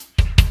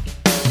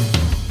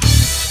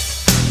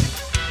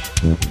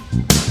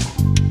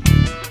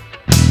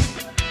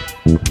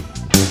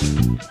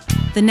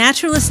the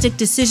Naturalistic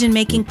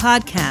Decision-Making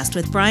Podcast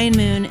with Brian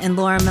Moon and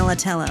Laura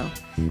Militello.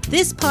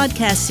 This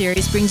podcast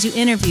series brings you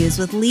interviews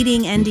with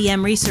leading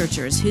NDM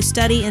researchers who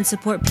study and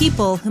support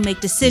people who make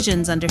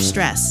decisions under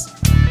stress.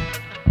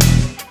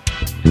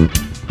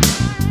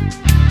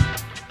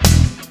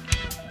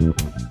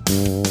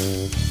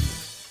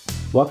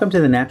 Welcome to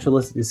the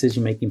Naturalistic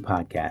Decision-Making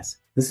Podcast.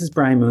 This is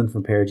Brian Moon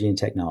from Perigene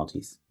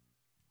Technologies.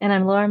 And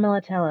I'm Laura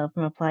Militello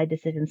from Applied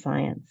Decision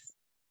Science.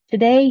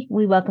 Today,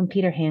 we welcome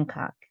Peter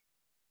Hancock.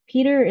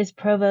 Peter is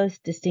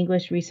Provost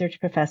Distinguished Research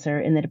Professor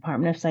in the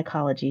Department of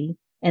Psychology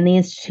and the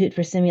Institute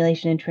for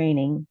Simulation and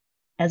Training,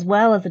 as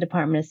well as the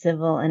Department of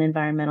Civil and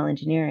Environmental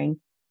Engineering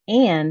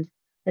and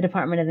the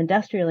Department of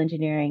Industrial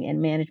Engineering and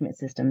Management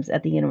Systems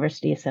at the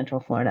University of Central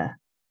Florida.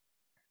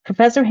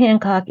 Professor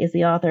Hancock is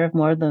the author of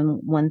more than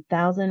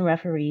 1,000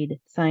 refereed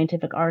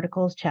scientific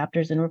articles,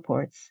 chapters, and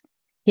reports.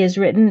 He has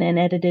written and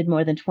edited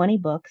more than 20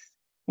 books,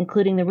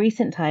 including the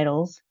recent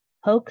titles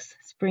Hoax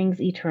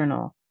Springs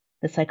Eternal,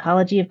 The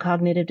Psychology of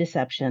Cognitive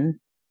Deception,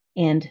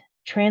 and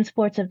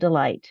Transports of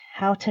Delight,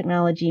 How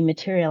Technology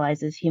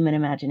Materializes Human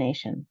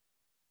Imagination.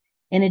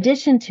 In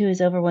addition to his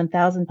over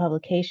 1,000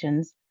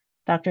 publications,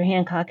 Dr.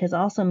 Hancock has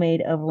also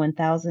made over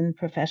 1,000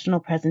 professional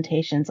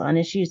presentations on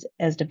issues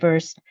as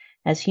diverse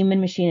as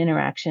human-machine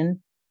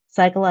interaction,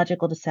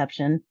 psychological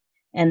deception,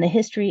 and the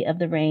history of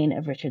the reign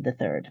of Richard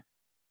III.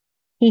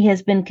 He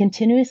has been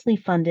continuously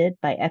funded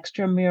by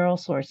extramural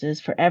sources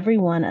for every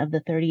one of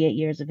the 38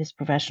 years of his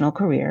professional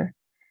career.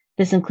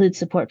 This includes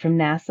support from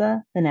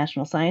NASA, the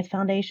National Science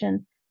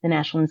Foundation, the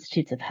National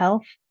Institutes of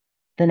Health,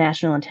 the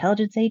National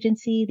Intelligence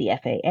Agency, the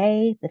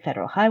FAA, the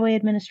Federal Highway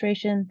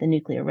Administration, the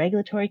Nuclear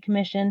Regulatory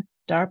Commission,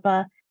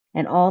 DARPA,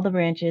 and all the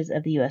branches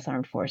of the U.S.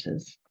 Armed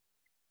Forces.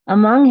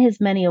 Among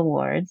his many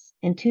awards,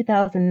 in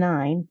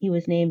 2009, he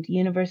was named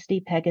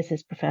University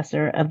Pegasus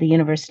Professor of the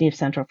University of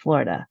Central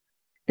Florida.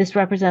 This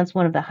represents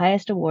one of the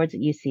highest awards at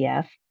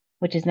UCF,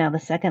 which is now the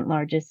second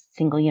largest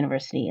single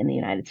university in the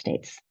United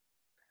States.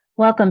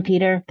 Welcome,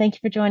 Peter. Thank you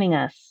for joining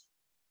us.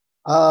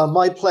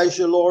 My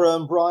pleasure, Laura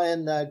and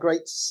Brian.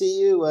 Great to see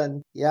you.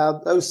 And yeah,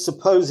 those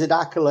supposed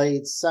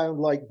accolades sound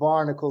like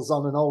barnacles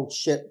on an old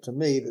ship to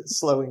me that's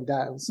slowing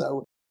down.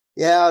 So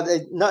yeah,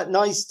 not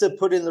nice to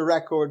put in the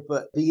record,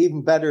 but be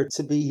even better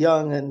to be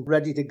young and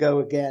ready to go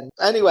again.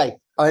 Anyway,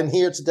 I'm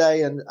here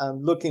today and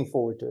I'm looking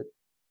forward to it.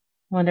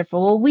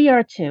 Wonderful. Well, we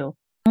are too.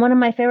 One of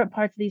my favorite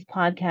parts of these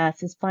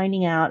podcasts is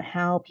finding out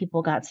how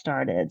people got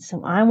started.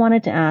 So I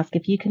wanted to ask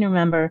if you can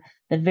remember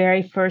the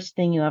very first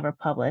thing you ever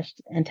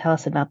published and tell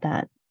us about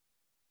that.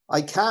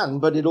 I can,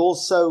 but it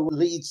also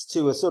leads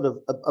to a sort of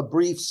a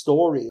brief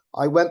story.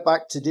 I went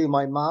back to do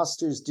my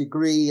master's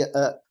degree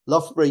at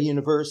Loughborough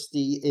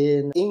University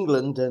in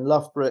England, and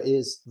Loughborough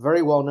is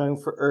very well known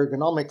for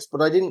ergonomics,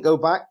 but I didn't go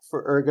back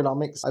for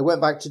ergonomics. I went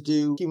back to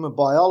do human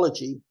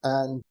biology,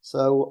 and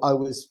so I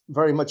was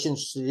very much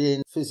interested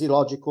in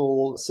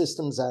physiological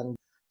systems and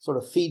sort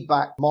of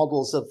feedback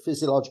models of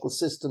physiological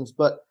systems.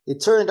 But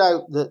it turned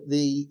out that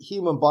the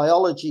human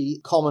biology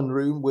common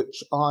room,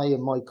 which I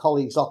and my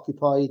colleagues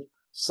occupied,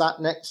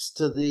 sat next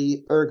to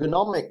the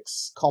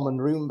ergonomics common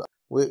room,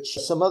 which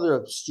some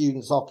other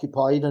students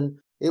occupied, and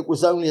it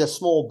was only a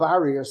small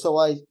barrier. So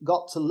I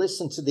got to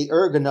listen to the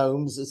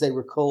ergonomes, as they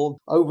were called,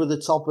 over the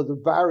top of the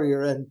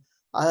barrier. And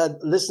I had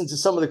listened to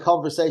some of the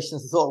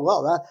conversations and thought,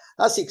 well,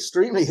 that's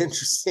extremely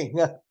interesting.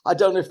 I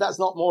don't know if that's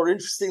not more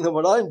interesting than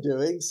what I'm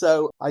doing.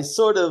 So I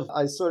sort of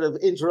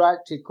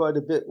interacted quite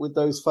a bit with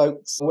those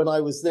folks when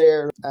I was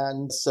there.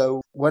 And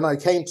so when I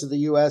came to the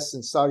US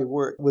and started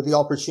work with the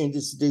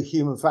opportunities to do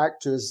human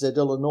factors at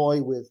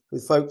Illinois with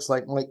folks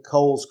like Mike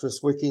Coles,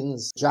 Chris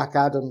Wickens, Jack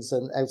Adams,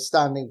 and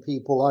outstanding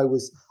people,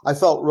 I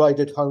felt right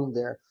at home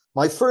there.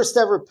 My first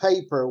ever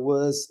paper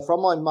was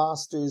from my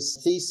master's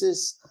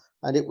thesis,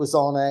 and it was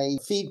on a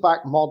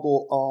feedback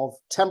model of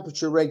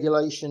temperature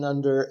regulation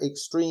under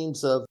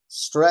extremes of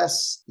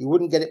stress. You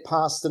wouldn't get it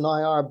past an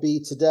IRB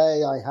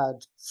today. I had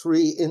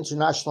 3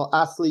 international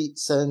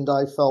athletes, and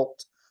I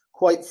felt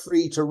quite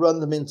free to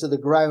run them into the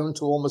ground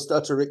to almost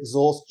utter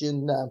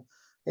exhaustion.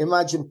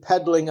 Imagine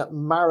pedaling at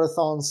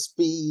marathon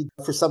speed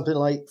for something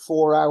like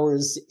 4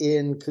 hours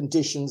in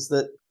conditions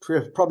that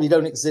probably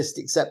don't exist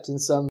except in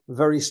some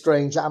very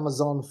strange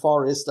Amazon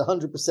forest,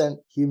 100%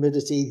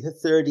 humidity,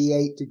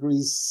 38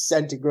 degrees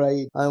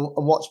centigrade, and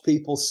watch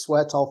people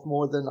sweat off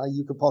more than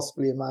you could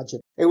possibly imagine.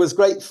 It was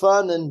great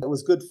fun, and it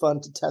was good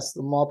fun to test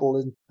the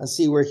model and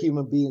see where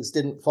human beings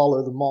didn't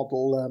follow the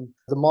model.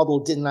 The model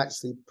didn't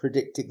actually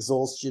predict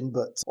exhaustion,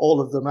 but all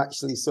of them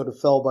actually sort of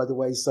fell by the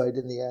wayside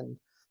in the end.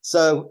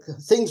 So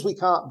things we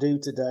can't do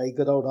today,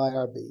 good old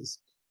IRBs.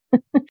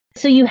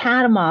 So you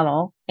had a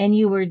model and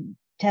you were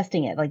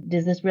testing it. Like,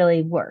 does this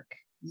really work?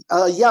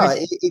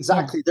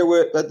 Exactly. Yeah. There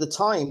were, at the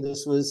time,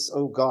 this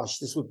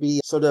would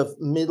be sort of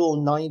middle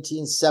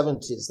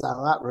 1970s.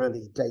 Now that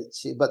really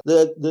dates you. But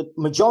the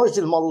majority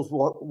of the models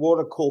were what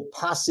are called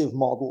passive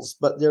models.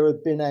 But there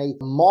had been a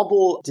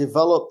model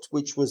developed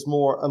which was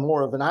more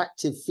of an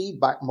active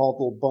feedback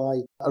model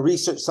by a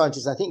research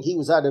scientist. I think he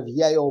was out of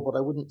Yale, but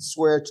I wouldn't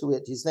swear to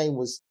it. His name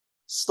was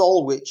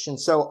Stolwich. And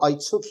so I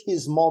took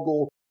his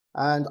model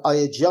and I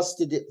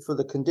adjusted it for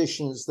the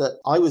conditions that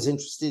I was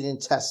interested in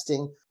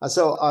testing. And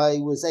so I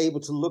was able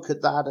to look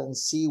at that and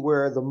see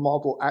where the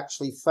model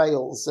actually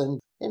fails.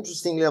 And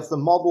interestingly enough, the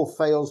model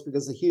fails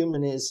because the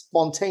human is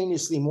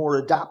spontaneously more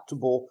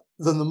adaptable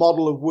than the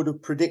model would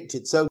have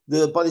predicted. So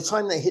by the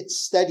time they hit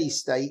steady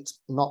state,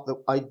 not that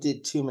I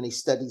did too many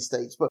steady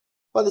states, but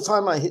by the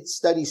time I hit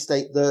steady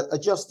state, the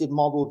adjusted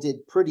model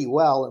did pretty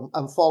well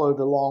and followed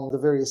along the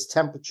various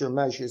temperature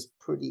measures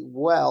pretty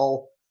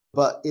well.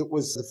 But it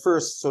was the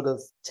first sort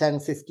of 10,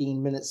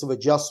 15 minutes of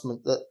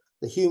adjustment that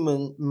the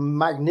human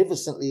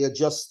magnificently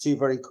adjusts to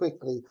very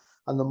quickly.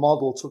 And the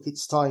model took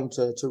its time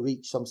to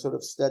reach some sort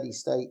of steady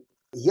state.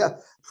 Yeah,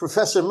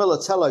 Professor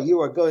Militello,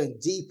 you are going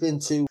deep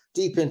into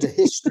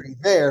history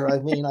there. I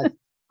mean,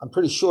 I'm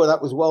pretty sure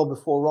that was well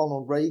before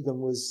Ronald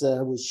Reagan was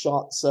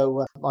shot.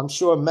 So I'm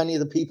sure many of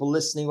the people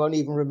listening won't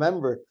even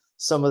remember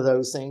some of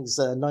those things.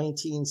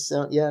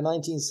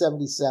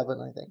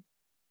 1977, I think.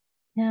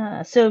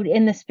 Yeah. So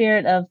in the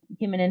spirit of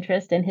human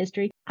interest and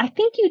history, I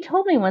think you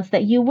told me once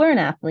that you were an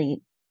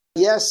athlete.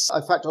 Yes.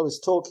 In fact, I was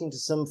talking to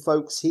some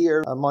folks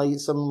here,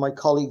 some of my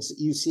colleagues at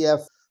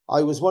UCF.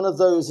 I was one of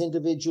those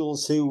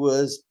individuals who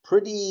was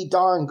pretty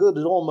darn good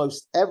at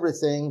almost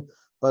everything,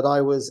 but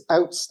I was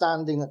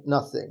outstanding at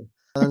nothing.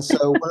 And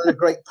so one of the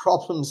great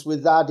problems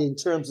with that in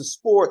terms of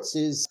sports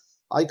is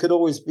I could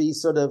always be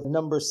sort of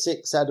number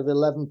 6 out of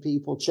 11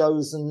 people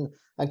chosen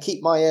and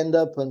keep my end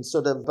up and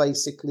sort of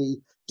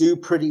basically do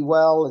pretty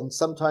well and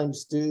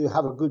sometimes do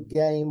have a good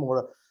game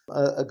or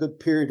a good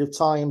period of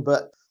time.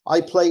 But I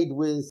played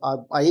with,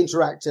 I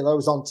interacted, I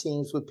was on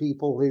teams with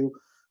people who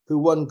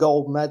won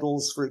gold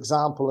medals, for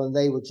example, and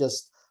they would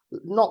just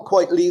not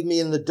quite leave me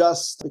in the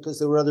dust because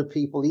there were other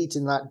people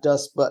eating that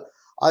dust, but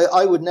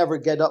I would never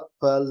get up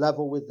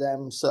level with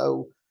them.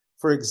 So,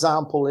 for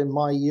example, in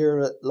my year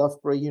at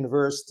Loughborough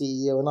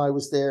University, when I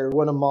was there,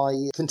 one of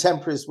my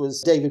contemporaries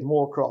was David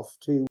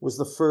Moorcroft, who was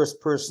the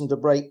first person to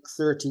break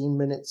 13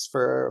 minutes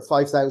for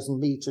 5,000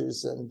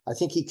 meters. And I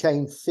think he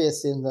came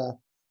 5th in the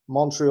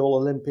Montreal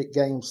Olympic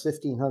Games,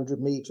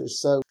 1,500 meters.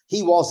 So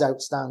he was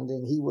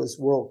outstanding. He was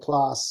world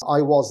class.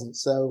 I wasn't.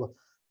 So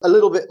a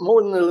little bit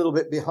more than a little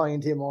bit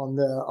behind him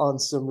on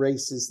some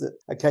races that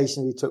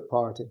occasionally took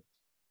part in.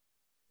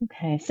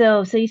 Okay,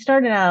 so you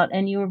started out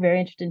and you were very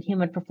interested in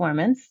human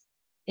performance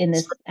in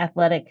this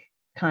athletic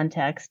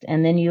context,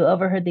 and then you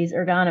overheard these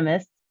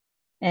ergonomists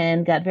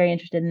and got very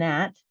interested in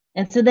that.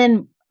 And so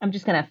then I'm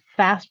just going to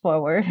fast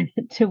forward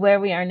to where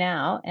we are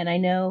now. And I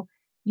know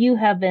you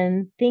have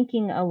been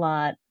thinking a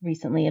lot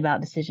recently about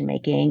decision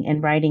making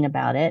and writing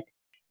about it.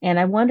 And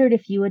I wondered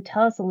if you would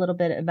tell us a little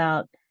bit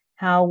about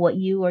how what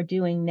you are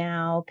doing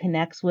now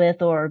connects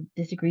with or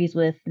disagrees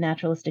with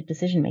naturalistic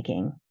decision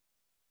making.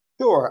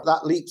 Sure,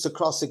 that leaps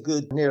across a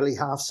good nearly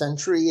half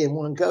century in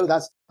one go.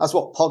 That's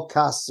what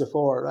podcasts are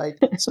for, right?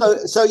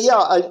 So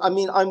yeah, I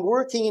mean, I'm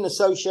working in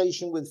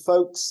association with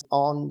folks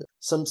on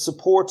some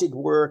supported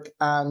work,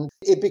 and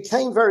it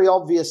became very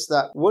obvious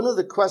that one of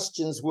the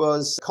questions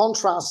was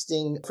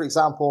contrasting, for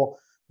example,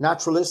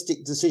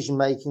 naturalistic decision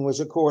making, which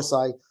of course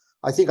I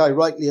think I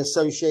rightly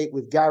associate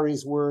with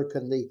Gary's work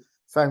and the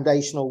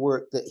foundational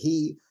work that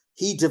he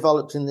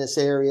developed in this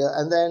area,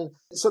 and then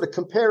sort of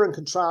compare and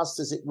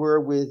contrast, as it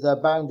were, with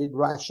bounded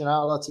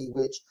rationality,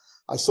 which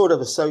I sort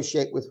of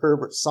associate with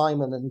Herbert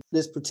Simon. And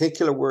this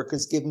particular work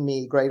has given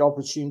me a great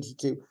opportunity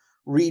to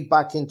read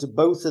back into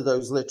both of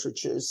those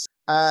literatures.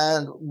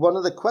 And one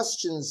of the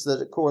questions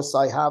that, of course,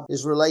 I have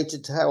is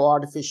related to how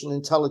artificial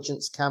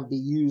intelligence can be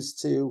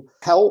used to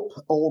help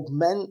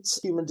augment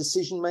human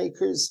decision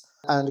makers.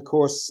 And of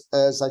course,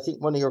 as I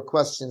think one of your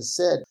questions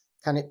said,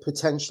 can it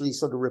potentially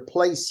sort of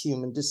replace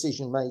human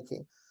decision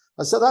making?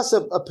 And so that's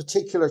a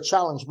particular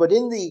challenge. But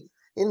in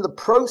the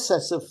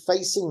process of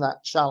facing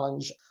that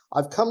challenge,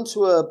 I've come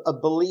to a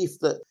belief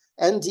that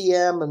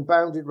NDM and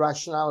bounded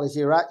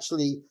rationality are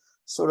actually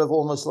sort of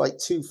almost like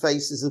two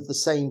faces of the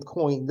same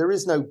coin. There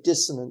is no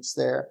dissonance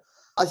there.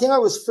 I think I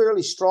was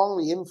fairly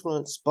strongly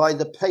influenced by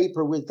the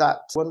paper with that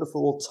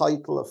wonderful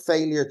title of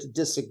Failure to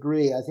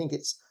Disagree. I think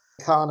it's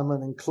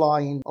Kahneman and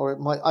Klein, or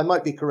I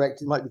might be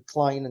correct, it might be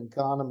Klein and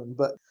Kahneman,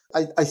 but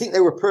I think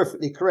they were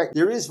perfectly correct.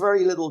 There is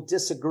very little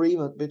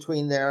disagreement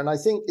between there. And I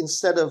think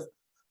instead of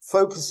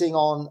focusing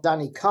on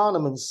Danny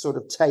Kahneman's sort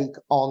of take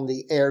on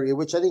the area,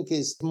 which I think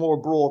is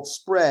more broad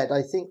spread,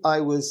 I think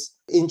I was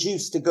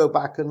induced to go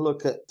back and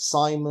look at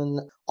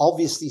Simon,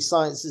 obviously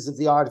Sciences of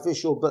the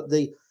Artificial, but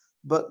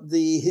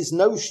his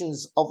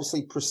notions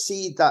obviously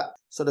precede that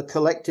sort of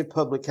collective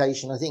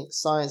publication. I think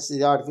Science of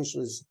the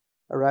Artificial is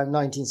around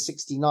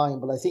 1969,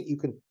 but I think you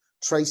can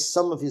trace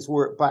some of his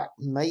work back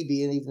maybe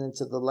even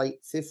into the late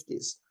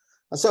 50s.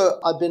 And so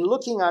I've been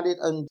looking at it,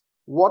 and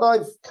what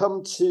I've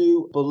come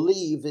to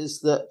believe is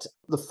that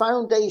the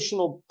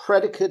foundational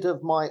predicate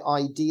of my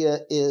idea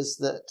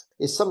is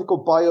something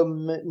called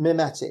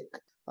biomimetic.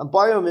 And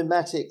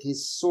biomimetic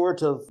is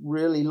sort of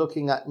really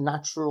looking at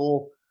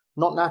natural,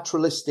 not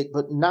naturalistic,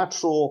 but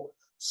natural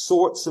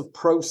sorts of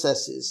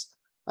processes.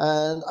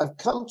 And I've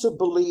come to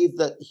believe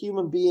that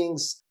human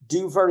beings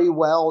do very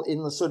well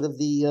in the sort of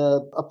the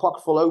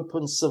apocryphal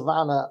open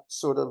savanna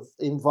sort of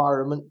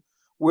environment,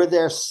 where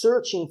they're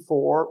searching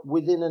for,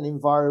 within an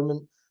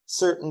environment,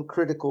 certain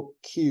critical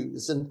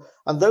cues. And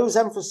those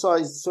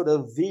emphasize sort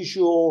of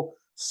visual,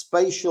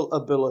 spatial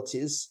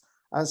abilities.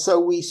 And so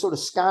we sort of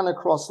scan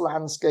across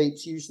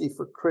landscapes, usually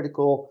for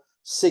critical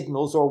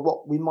signals, or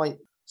what we might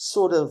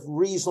sort of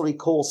reasonably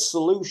call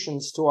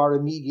solutions to our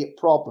immediate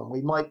problem.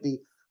 We might be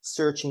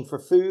searching for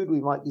food, we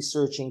might be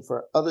searching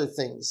for other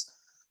things.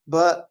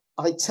 But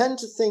I tend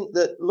to think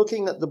that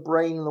looking at the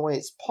brain and the way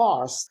it's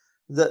parsed,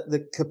 that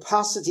the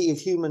capacity of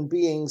human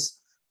beings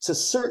to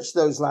search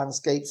those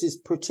landscapes is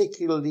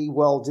particularly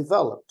well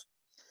developed.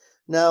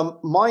 Now,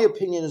 my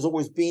opinion has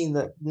always been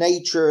that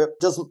nature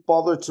doesn't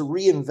bother to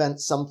reinvent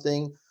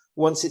something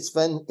once it's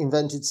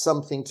invented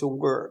something to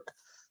work.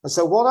 And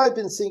so what I've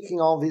been thinking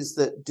of is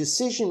that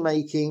decision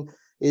making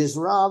is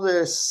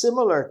rather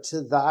similar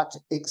to that,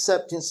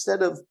 except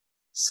instead of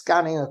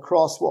scanning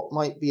across what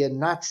might be a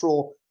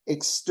natural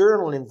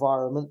external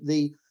environment,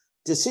 the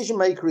decision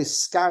maker is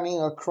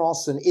scanning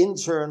across an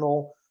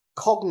internal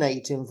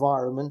cognate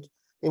environment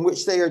in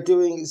which they are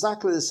doing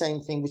exactly the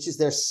same thing, which is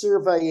they're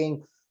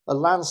surveying a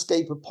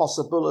landscape of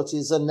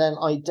possibilities and then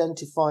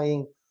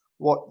identifying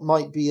what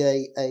might be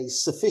a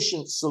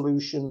sufficient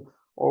solution,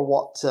 or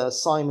what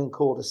Simon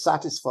called a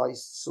satisfied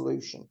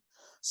solution.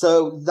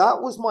 So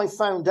that was my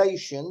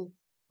foundation.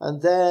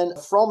 And then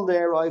from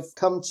there, I've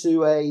come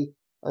to a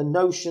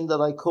notion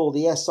that I call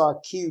the SR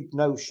cubed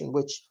notion,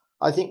 which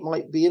I think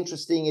might be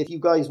interesting if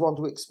you guys want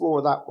to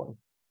explore that one.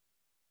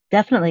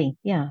 Definitely.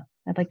 Yeah.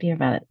 I'd like to hear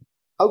about it.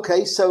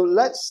 Okay, so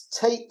let's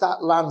take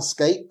that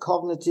landscape,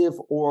 cognitive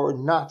or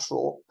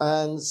natural,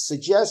 and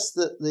suggest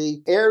that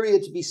the area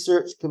to be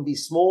searched can be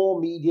small,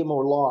 medium,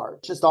 or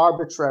large, just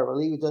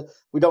arbitrarily.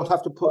 We don't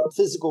have to put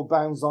physical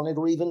bounds on it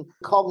or even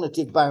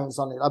cognitive bounds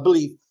on it. I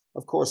believe,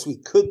 of course, we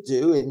could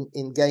do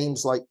in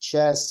games like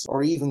chess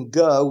or even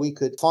Go, we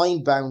could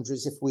find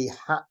boundaries if we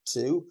had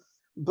to.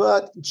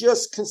 But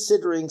just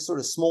considering sort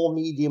of small,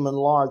 medium, and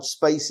large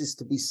spaces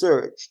to be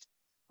searched,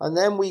 and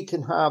then we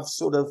can have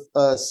sort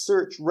of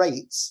search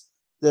rates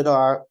that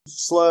are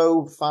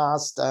slow,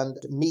 fast, and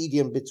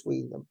medium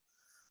between them.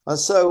 And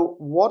so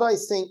what I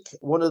think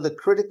one of the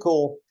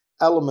critical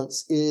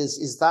elements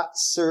is that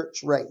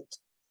search rate.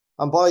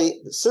 And by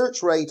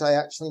search rate, I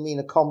actually mean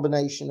a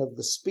combination of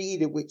the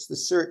speed at which the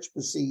search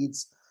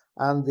proceeds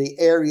and the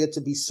area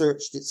to be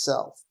searched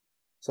itself.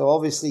 So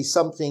obviously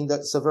something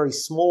that's a very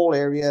small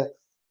area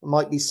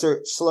might be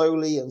searched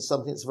slowly, and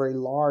something that's a very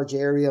large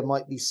area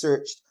might be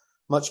searched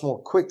much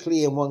more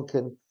quickly, and one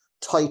can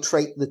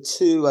titrate the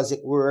two, as it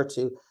were,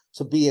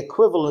 to be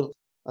equivalent.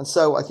 And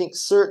so I think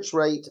search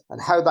rate and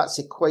how that's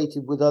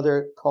equated with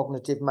other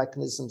cognitive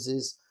mechanisms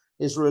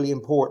is really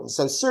important.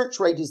 So search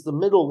rate is the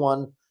middle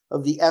one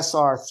of the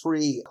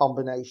SR3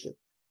 combination.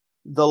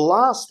 The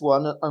last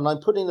one, and I'm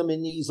putting them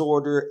in these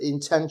order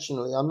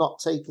intentionally, I'm not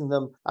taking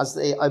them as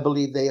I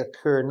believe they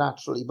occur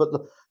naturally, but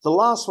the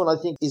last one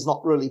I think is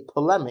not really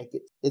polemic.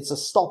 It's a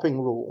stopping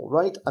rule,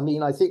 right? I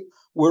mean, I think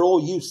we're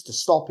all used to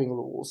stopping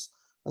rules.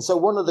 And so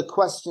one of the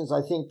questions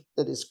I think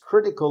that is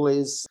critical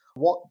is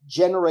what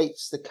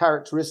generates the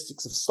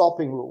characteristics of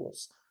stopping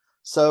rules.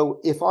 So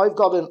if I've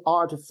got an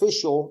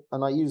artificial,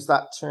 and I use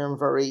that term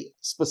very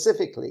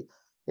specifically,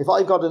 if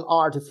I've got an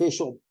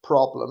artificial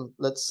problem,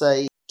 let's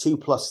say 2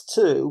 plus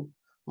 2,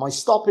 my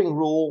stopping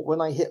rule,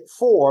 when I hit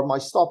 4, my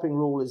stopping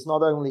rule is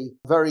not only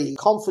very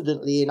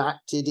confidently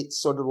enacted, it's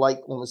sort of like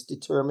almost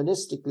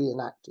deterministically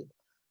enacted.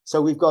 So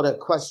we've got a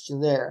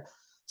question there.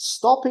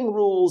 Stopping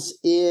rules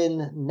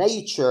in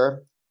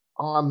nature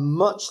are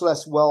much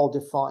less well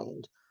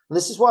defined. And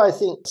this is why I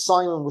think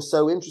Simon was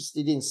so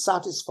interested in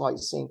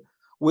satisficing,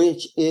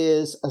 which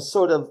is a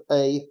sort of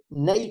a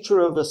nature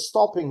of a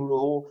stopping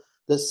rule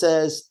that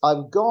says,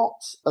 I've got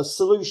a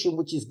solution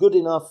which is good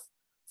enough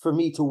for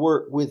me to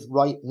work with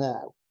right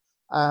now.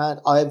 And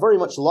I very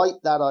much like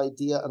that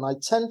idea. And I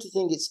tend to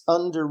think it's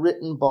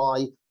underwritten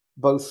by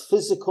both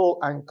physical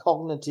and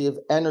cognitive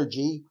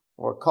energy,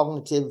 or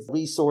cognitive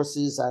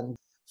resources and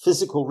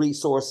physical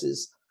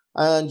resources.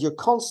 And you're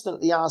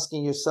constantly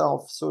asking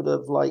yourself sort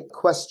of like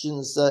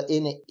questions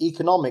in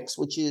economics,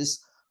 which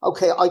is,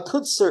 okay, I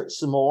could search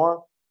some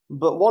more,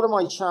 but what are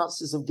my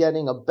chances of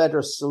getting a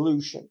better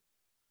solution?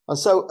 And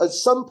so at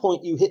some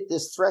point you hit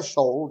this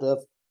threshold of,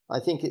 I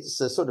think it's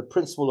a sort of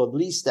principle of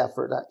least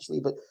effort, actually,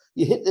 but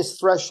you hit this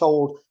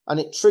threshold and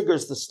it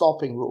triggers the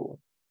stopping rule.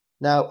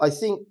 Now, I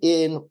think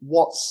in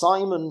what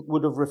Simon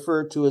would have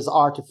referred to as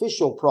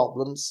artificial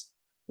problems,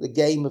 the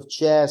game of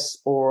chess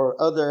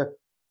or other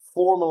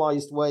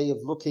formalized way of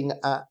looking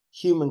at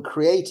human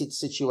created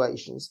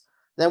situations,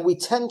 then we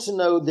tend to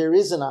know there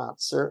is an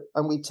answer,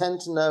 and we tend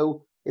to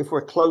know if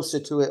we're closer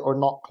to it or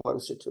not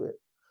closer to it.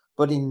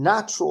 But in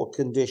natural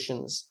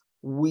conditions,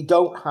 we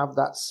don't have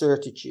that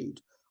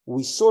certitude.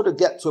 We sort of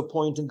get to a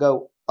point and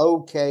go,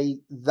 okay,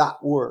 that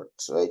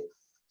works, right?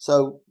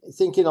 So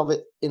thinking of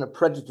it in a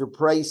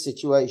predator-prey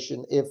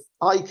situation, if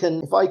I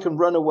can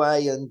run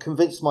away and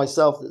convince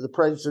myself that the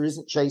predator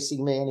isn't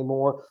chasing me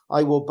anymore,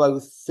 I will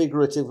both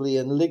figuratively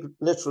and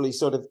literally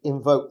sort of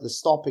invoke the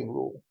stopping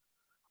rule.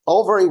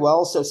 All very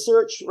well. So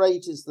search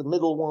rate is the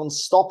middle one.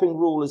 Stopping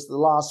rule is the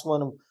last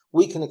one. And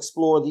we can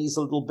explore these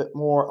a little bit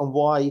more and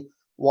why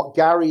what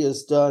Gary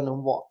has done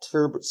and what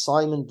Herbert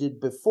Simon did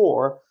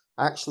before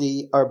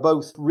actually are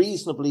both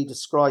reasonably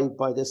described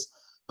by this.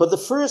 But the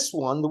first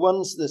one, the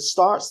ones that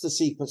starts the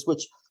sequence,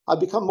 which I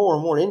become more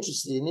and more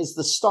interested in, is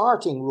the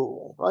starting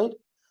rule, right?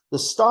 The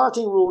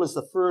starting rule is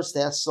the first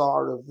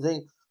SR of the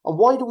thing. And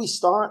why do we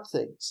start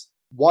things?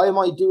 Why am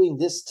I doing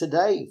this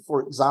today,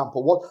 for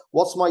example?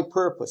 What's my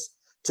purpose?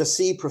 To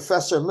see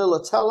Professor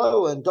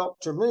Militello and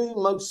Dr. Moon?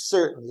 Most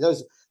certainly.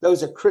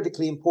 Those are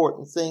critically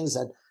important things.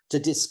 And to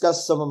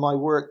discuss some of my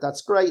work,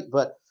 that's great.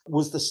 But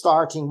was the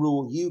starting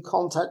rule you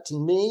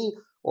contacting me,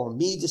 or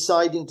me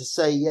deciding to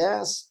say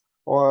yes,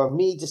 or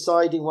me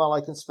deciding, well,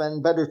 I can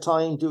spend better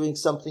time doing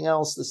something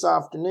else this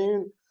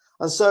afternoon?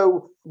 And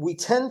so we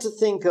tend to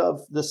think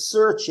of the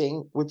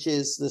searching, which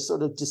is the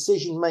sort of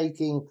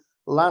decision-making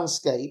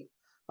landscape,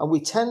 and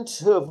we tend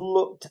to have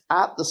looked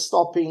at the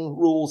stopping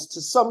rules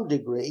to some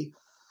degree,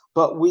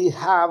 but we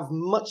have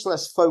much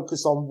less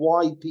focus on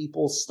why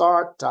people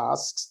start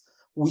tasks.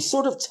 We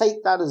sort of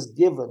take that as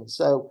given.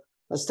 So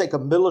let's take a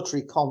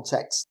military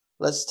context.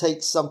 Let's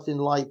take something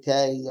like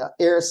a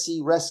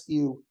air-sea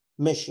rescue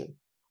mission.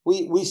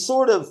 We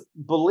sort of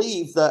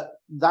believe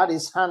that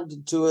is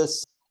handed to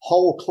us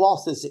whole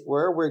cloth, as it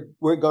were.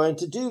 We're going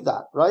to do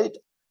that, right?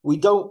 We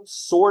don't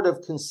sort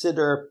of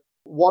consider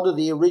what are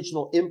the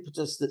original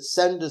impetus that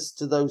send us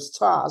to those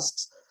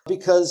tasks,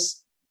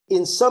 because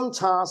in some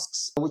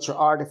tasks which are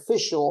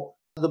artificial,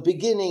 the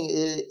beginning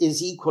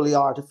is equally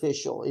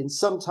artificial. In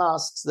some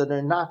tasks that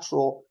are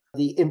natural,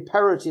 the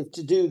imperative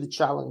to do the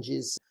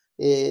challenges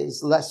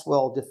is less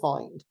well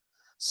defined.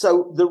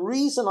 So the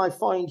reason I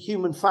find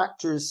human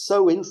factors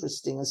so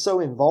interesting and so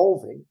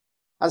involving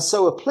and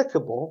so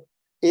applicable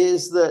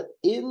is that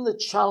in the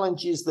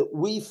challenges that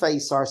we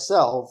face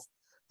ourselves,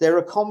 they're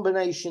a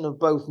combination of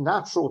both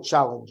natural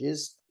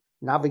challenges,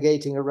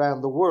 navigating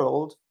around the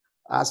world,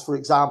 as for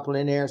example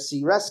in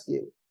air-sea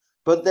rescue,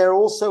 but they're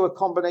also a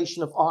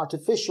combination of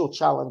artificial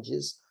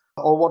challenges,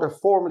 or what are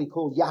formerly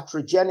called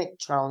iatrogenic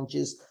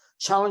challenges,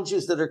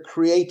 challenges that are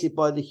created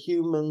by the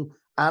human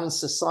and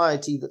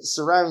society that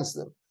surrounds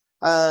them.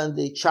 And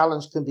the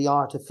challenge can be an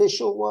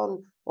artificial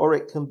one, or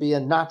it can be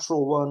a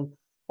natural one,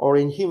 or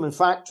in human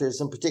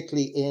factors, and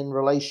particularly in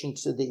relation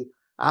to the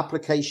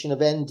application of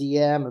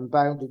NDM and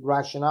bounded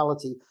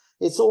rationality.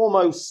 It's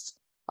almost,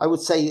 I would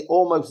say,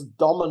 almost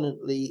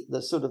dominantly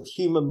the sort of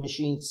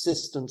human-machine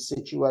system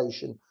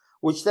situation,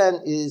 which then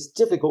is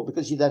difficult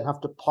because you then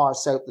have to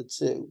parse out the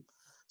two.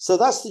 So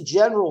that's the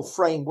general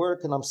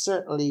framework, and I'm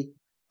certainly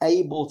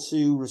able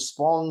to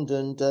respond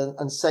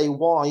and say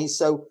why.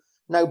 So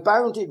now,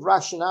 bounded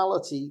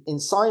rationality, in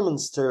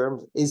Simon's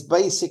terms, is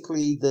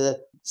basically the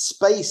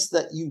space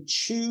that you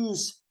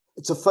choose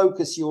to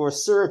focus your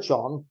search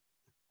on.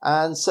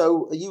 And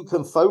so you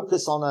can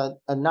focus on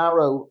a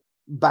narrow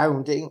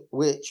bounding,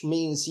 which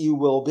means you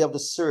will be able to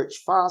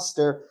search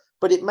faster,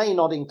 but it may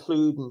not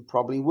include, and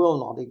probably will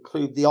not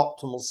include, the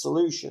optimal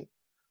solution.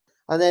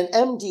 And then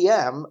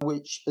MDM,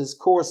 which of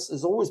course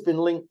has always been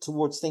linked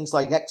towards things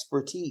like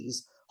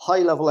expertise,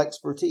 high-level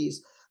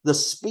expertise, the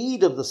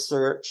speed of the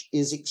search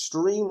is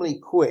extremely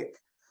quick.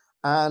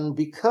 And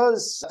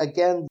because,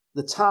 again,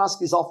 the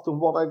task is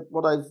often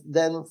what I've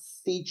then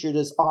featured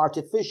as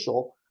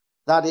artificial,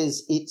 that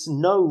is, it's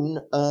known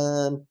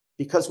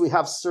because we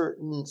have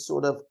certain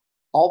sort of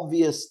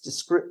obvious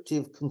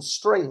descriptive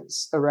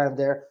constraints around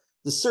there,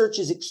 the search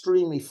is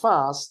extremely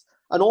fast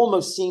and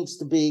almost seems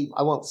to be,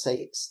 I won't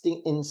say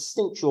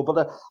instinctual,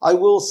 but I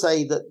will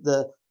say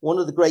that one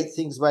of the great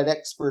things about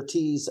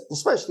expertise,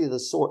 especially the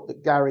sort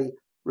that Gary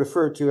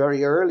referred to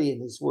very early in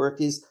his work,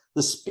 is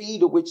the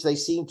speed at which they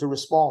seem to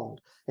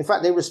respond. In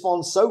fact, they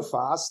respond so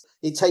fast,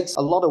 it takes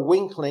a lot of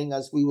winkling,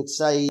 as we would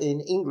say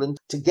in England,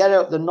 to get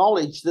out the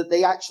knowledge that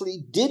they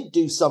actually did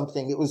do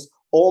something. It was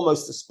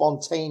almost a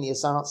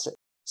spontaneous answer.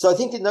 So I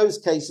think in those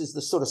cases,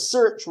 the sort of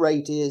search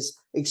rate is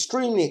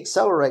extremely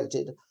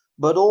accelerated,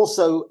 but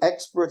also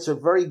experts are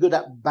very good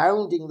at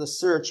bounding the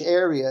search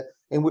area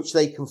in which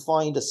they can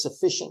find a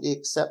sufficiently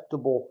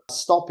acceptable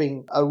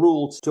stopping a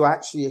rule to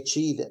actually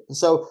achieve it. And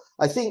so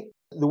I think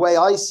the way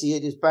I see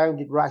it is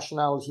bounded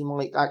rationality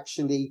might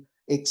actually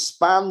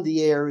expand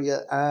the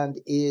area and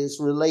is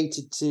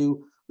related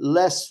to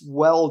less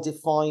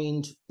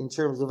well-defined, in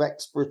terms of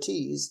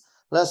expertise,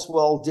 less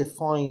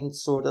well-defined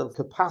sort of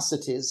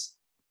capacities,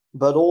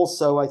 but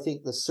also I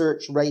think the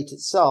search rate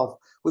itself,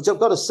 which I've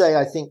got to say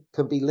I think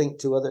can be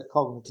linked to other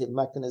cognitive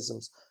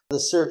mechanisms. The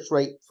search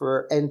rate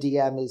for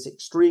NDM is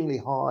extremely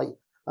high,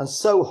 and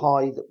so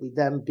high that we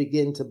then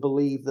begin to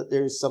believe that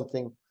there is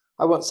something,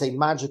 I won't say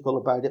magical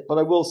about it, but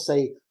I will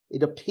say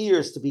it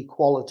appears to be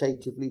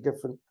qualitatively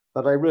different,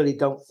 but I really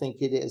don't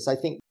think it is. I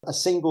think a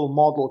single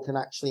model can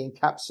actually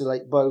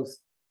encapsulate both,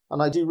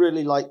 And I do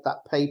really like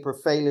that paper,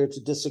 Failure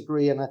to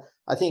Disagree. And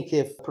I think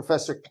if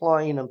Professor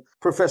Klein and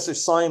Professor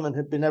Simon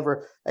had been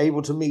ever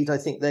able to meet, I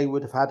think they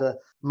would have had a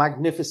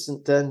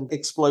magnificent and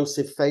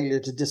explosive failure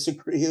to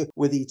disagree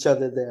with each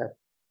other there.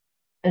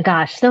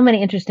 Gosh, so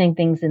many interesting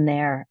things in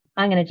there.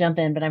 I'm going to jump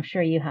in, but I'm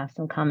sure you have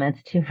some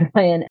comments too,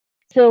 Brian.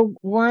 So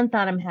one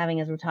thought I'm having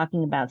as we're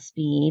talking about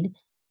speed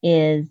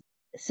is,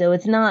 so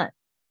it's not,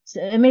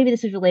 so and maybe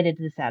this is related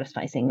to the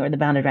satisficing or the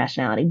bounded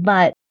rationality,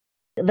 but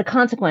the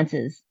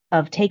consequences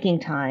of taking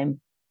time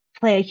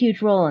play a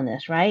huge role in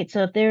this, right?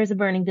 So if there is a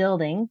burning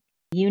building,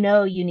 you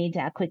know you need to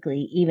act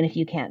quickly, even if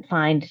you can't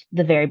find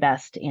the very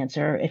best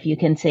answer. If you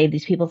can save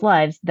these people's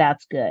lives,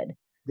 that's good.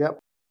 Yep.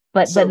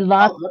 But So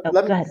lots.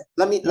 let Go ahead.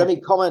 me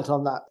comment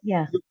on that.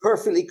 Yeah. You're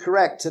perfectly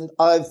correct. And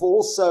I've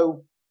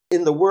also,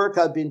 in the work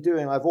I've been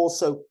doing, I've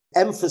also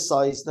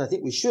emphasized, and I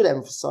think we should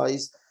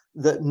emphasize,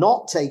 that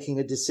not taking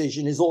a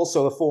decision is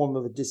also a form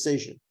of a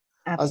decision.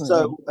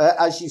 Absolutely. And so,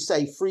 as you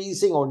say,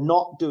 freezing or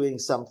not doing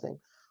something.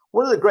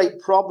 One of the great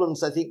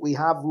problems I think we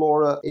have,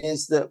 Laura,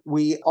 is that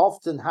we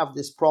often have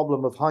this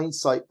problem of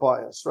hindsight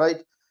bias, right?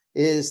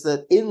 Is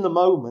that in the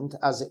moment,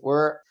 as it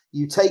were,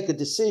 you take a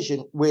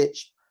decision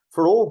which,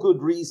 for all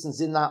good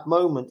reasons in that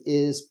moment,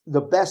 is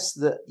the best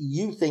that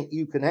you think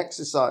you can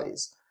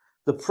exercise.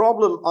 The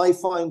problem I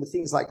find with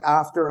things like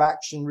after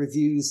action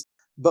reviews,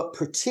 but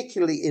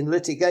particularly in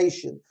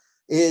litigation,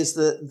 is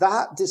that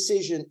that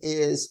decision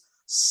is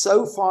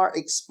so far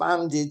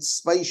expanded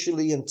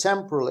spatially and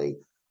temporally,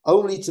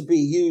 only to be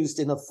used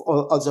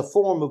as a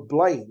form of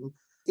blame,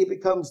 it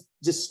becomes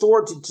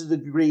distorted to the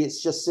degree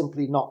it's just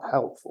simply not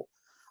helpful.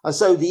 And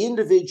so the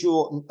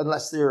individual,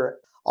 unless they're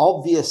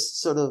obvious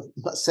sort of,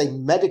 let's say,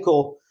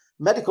 medical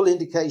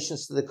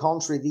indications to the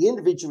contrary, the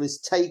individual is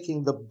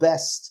taking the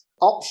best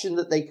option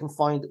that they can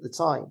find at the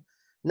time.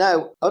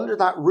 Now, under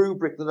that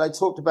rubric that I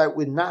talked about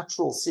with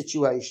natural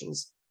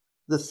situations,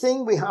 the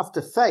thing we have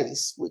to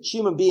face, which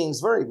human beings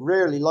very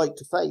rarely like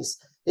to face,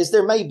 is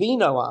there may be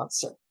no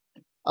answer.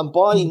 And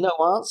by no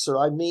answer,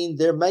 I mean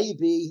there may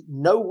be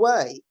no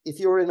way, if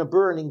you're in a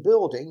burning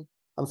building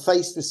and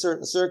faced with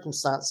certain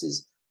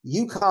circumstances,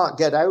 you can't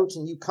get out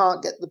and you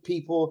can't get the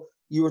people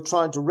you were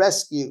trying to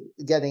rescue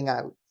getting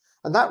out.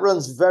 And that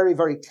runs very,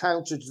 very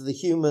counter to the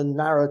human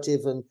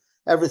narrative and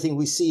everything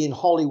we see in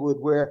Hollywood,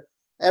 where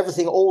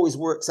everything always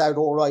works out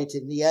all right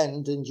in the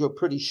end. And you're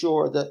pretty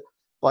sure that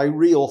by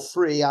reel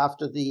 3,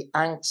 after the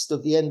angst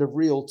of the end of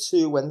reel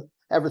 2, when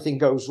everything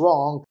goes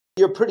wrong,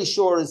 you're pretty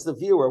sure as the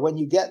viewer, when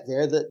you get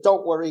there, that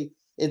don't worry,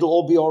 it'll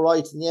all be all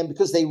right in the end,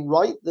 because they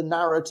write the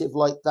narrative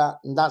like that.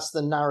 And that's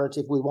the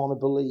narrative we want to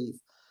believe.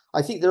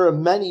 I think there are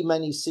many,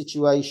 many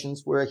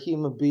situations where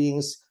human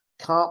beings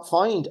can't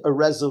find a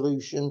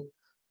resolution.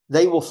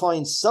 They will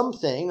find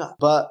something,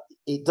 but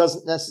it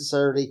doesn't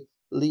necessarily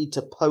lead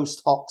to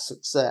post hoc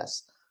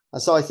success.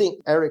 And so I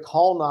think Eric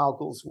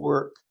Hollnagel's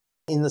work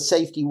in the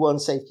safety 1,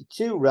 safety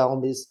 2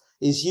 realm is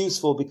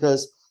useful,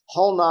 because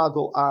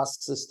Hollnagel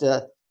asks us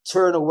to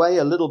turn away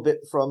a little bit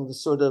from the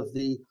sort of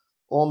the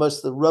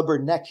almost the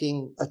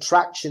rubbernecking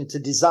attraction to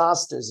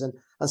disasters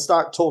and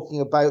start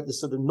talking about the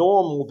sort of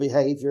normal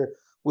behavior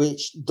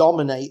which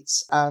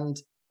dominates,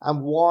 and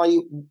why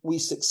we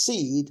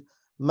succeed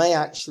may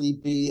actually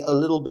be a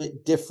little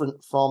bit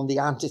different from the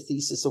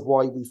antithesis of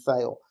why we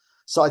fail.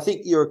 So I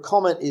think your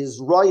comment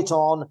is right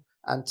on,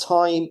 and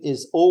time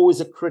is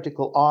always a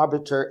critical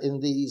arbiter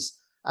in these.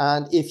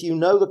 And if you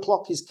know the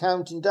clock is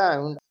counting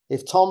down,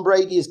 if Tom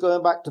Brady is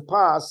going back to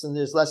pass and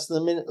there's less than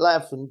a minute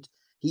left and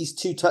he's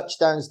 2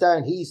 touchdowns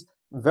down, he's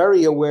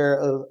very aware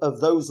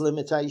of those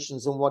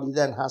limitations and what he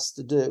then has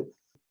to do.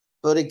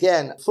 But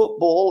again,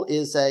 football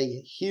is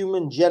a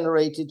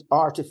human-generated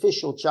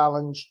artificial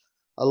challenge.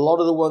 A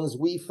lot of the ones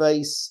we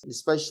face,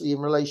 especially in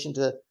relation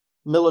to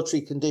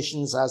military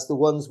conditions as the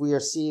ones we are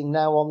seeing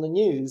now on the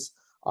news,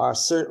 are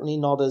certainly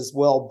not as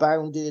well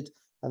bounded,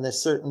 and they're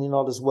certainly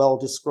not as well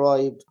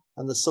described,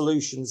 and the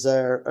solutions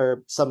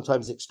are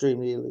sometimes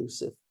extremely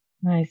elusive.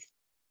 Nice.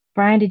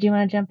 Brian, did you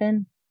want to jump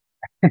in?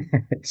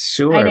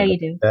 Sure. I know you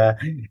do.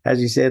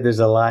 As you said, there's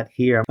a lot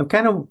here. I'm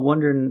kind of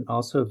wondering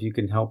also if you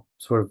can help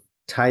sort of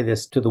tie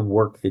this to the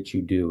work that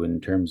you do, in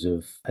terms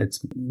of,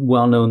 it's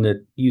well known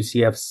that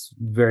UCF's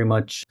very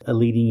much a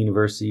leading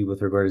university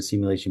with regard to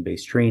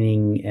simulation-based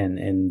training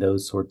and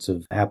those sorts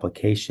of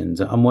applications.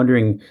 I'm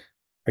wondering,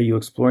 are you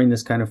exploring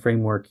this kind of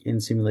framework in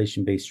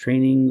simulation-based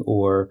training,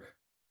 or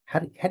how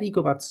do you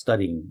go about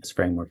studying this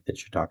framework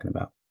that you're talking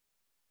about?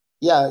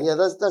 Yeah,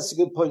 that's a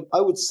good point.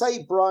 I would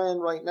say, Brian,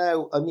 right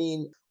now, I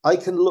mean, I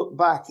can look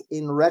back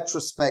in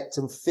retrospect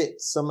and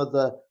fit some of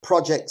the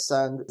projects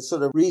and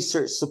sort of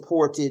research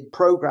supported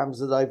programs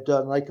that I've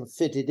done. I can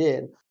fit it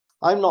in.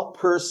 I'm not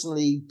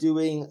personally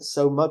doing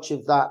so much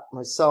of that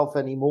myself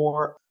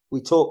anymore.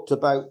 We talked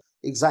about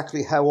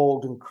exactly how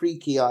old and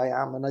creaky I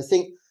am. And I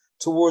think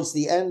towards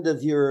the end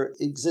of your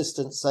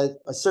existence, I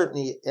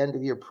certainly end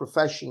of your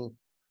profession,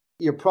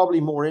 you're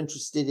probably more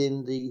interested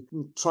in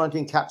trying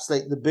to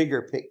encapsulate the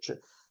bigger picture.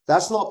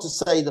 That's not to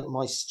say that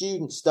my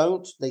students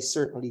don't. They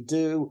certainly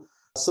do.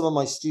 Some of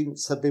my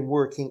students have been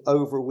working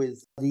over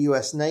with the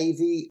US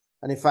Navy.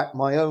 And in fact,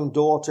 my own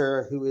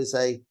daughter, who is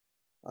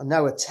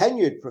now a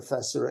tenured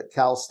professor at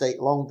Cal State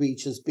Long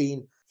Beach, has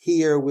been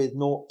here with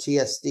North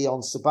TSD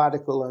on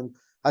sabbatical. And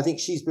I think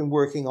she's been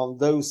working on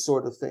those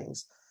sort of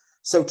things.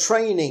 So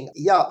training,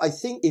 yeah, I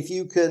think if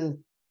you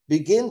can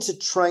begin to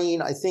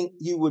train, I think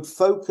you would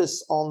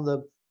focus on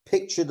the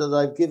picture that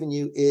I've given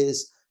you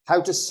is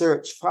how to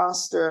search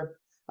faster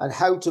and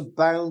how to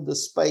bound the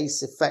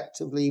space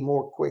effectively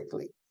more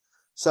quickly.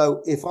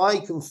 So if I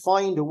can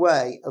find a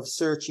way of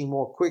searching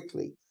more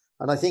quickly,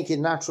 and I think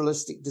in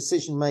naturalistic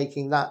decision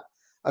making, that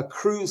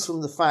accrues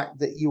from the fact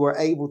that you are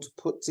able to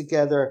put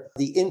together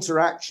the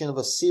interaction of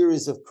a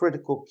series of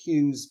critical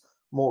cues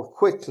more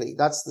quickly.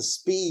 That's the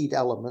speed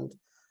element.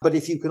 But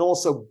if you can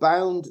also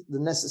bound the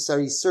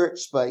necessary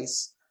search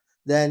space,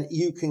 then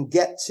you can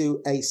get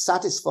to a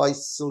satisfied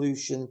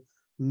solution,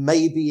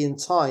 maybe in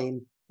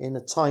time, in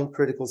a time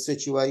critical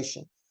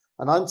situation.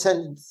 And I'm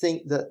tending to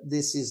think that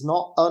this is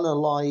not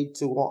unallied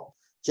to what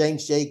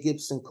James J.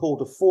 Gibson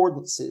called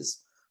affordances.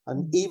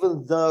 And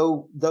even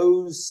though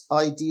those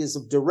ideas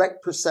of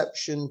direct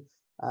perception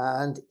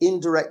and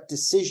indirect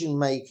decision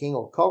making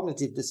or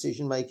cognitive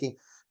decision making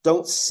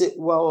don't sit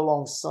well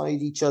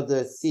alongside each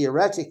other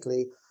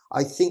theoretically,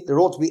 I think there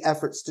ought to be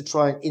efforts to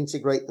try and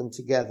integrate them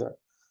together.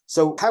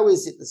 So how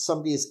is it that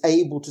somebody is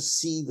able to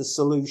see the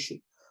solution?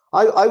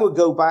 I would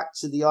go back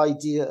to the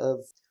idea of,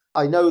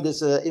 I know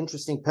there's an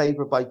interesting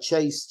paper by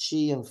Chase,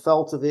 Chi, and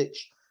Feltovich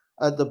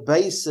at the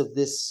base of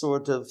this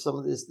sort of some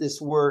of this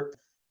work.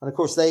 And of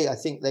course, I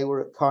think they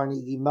were at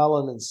Carnegie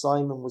Mellon, and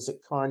Simon was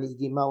at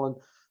Carnegie Mellon.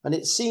 And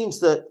it seems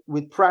that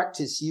with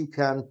practice, you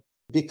can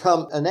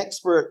become an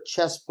expert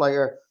chess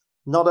player,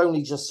 not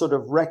only just sort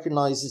of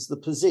recognizes the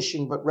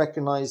position, but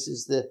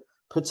recognizes the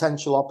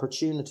potential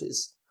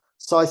opportunities.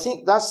 So I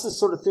think that's the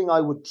sort of thing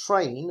I would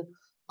train.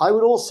 I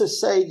would also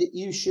say that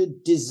you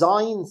should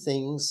design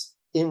things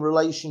in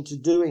relation to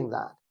doing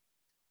that.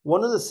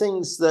 One of the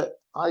things that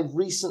I've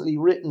recently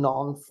written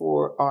on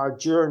for our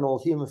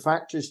journal, Human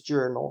Factors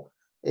Journal,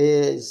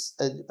 is,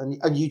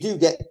 and you do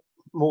get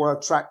more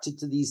attracted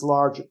to these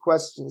larger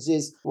questions,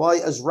 is why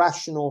as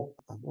rational,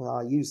 well,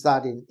 I use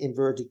that in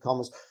inverted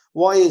commas,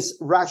 why as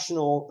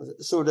rational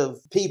sort of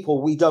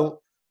people, we don't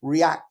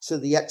react to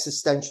the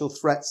existential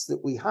threats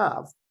that we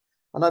have.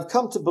 And I've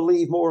come to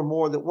believe more and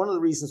more that one of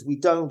the reasons we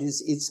don't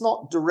is it's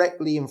not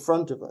directly in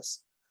front of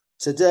us.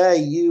 Today,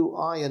 you,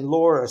 I, and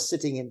Laura are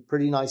sitting in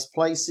pretty nice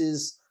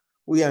places.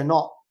 We are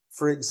not,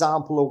 for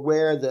example,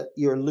 aware that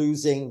you're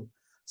losing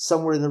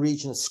somewhere in the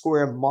region of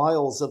square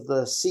miles of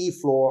the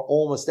seafloor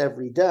almost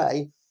every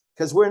day,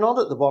 because we're not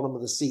at the bottom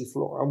of the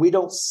seafloor and we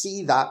don't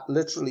see that,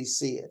 literally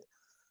see it.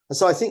 And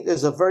so I think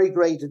there's a very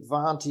great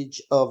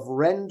advantage of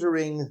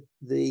rendering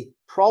the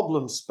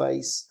problem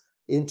space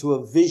into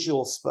a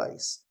visual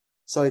space.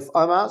 So if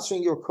I'm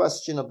answering your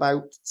question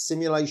about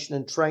simulation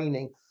and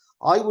training,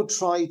 I would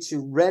try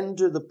to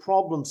render the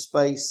problem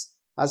space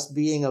as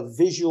being a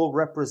visual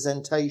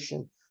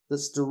representation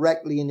that's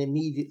directly and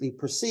immediately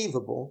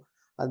perceivable.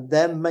 And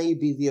then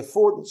maybe the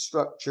affordance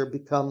structure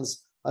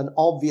becomes an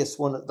obvious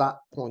one at that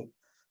point.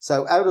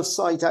 So out of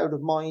sight, out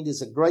of mind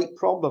is a great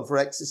problem for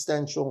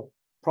existential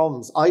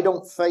problems. I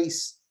don't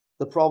face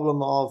the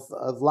problem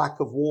of lack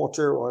of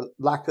water or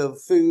lack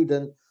of food,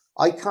 and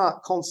I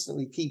can't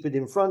constantly keep it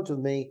in front of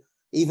me,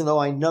 even though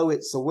I know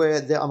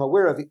I'm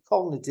aware of it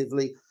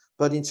cognitively,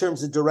 but in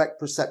terms of direct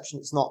perception,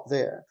 it's not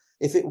there.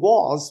 If it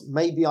was,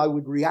 maybe I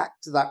would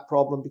react to that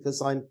problem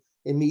because I'm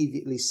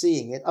immediately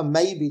seeing it, and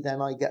maybe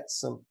then I get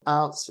some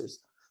answers.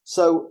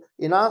 So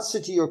in answer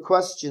to your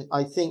question,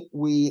 I think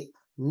we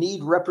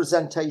need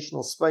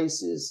representational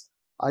spaces.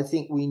 I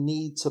think we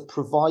need to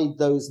provide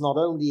those not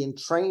only in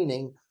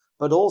training,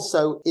 but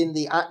also in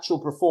the actual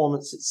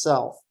performance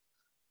itself.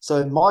 So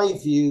in my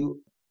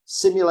view,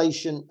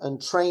 simulation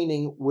and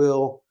training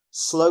will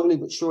slowly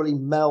but surely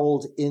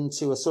meld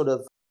into a sort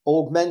of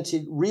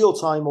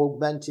real-time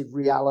augmented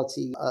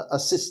reality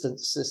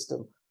assistance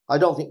system. I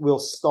don't think we'll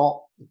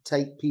stop,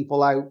 take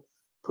people out,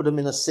 put them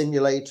in a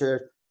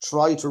simulator,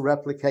 try to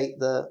replicate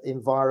the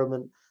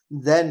environment,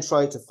 then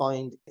try to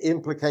find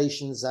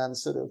implications and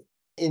sort of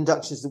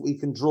inductions that we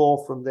can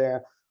draw from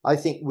there. I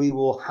think we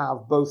will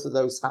have both of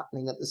those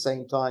happening at the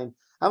same time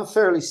and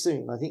fairly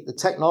soon. I think the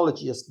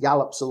technology just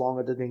gallops along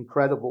at an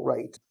incredible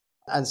rate.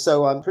 And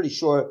so I'm pretty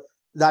sure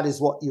that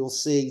is what you'll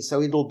see.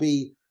 So it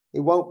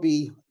won't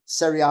be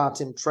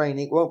seriatim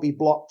training, it won't be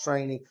block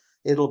training.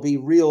 It'll be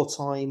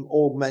real-time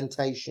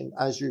augmentation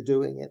as you're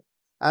doing it.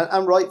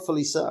 And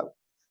rightfully so.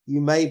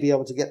 You may be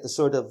able to get the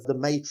sort of the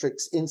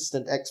matrix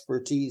instant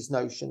expertise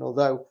notion,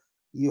 although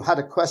you had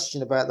a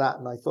question about that,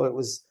 and I thought it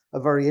was a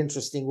very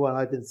interesting one.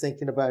 I've been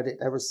thinking about it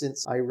ever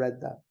since I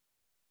read that.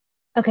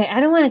 Okay, I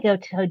don't want to go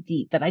so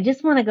deep, but I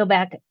just want to go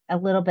back a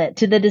little bit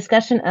to the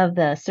discussion of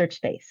the search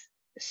space.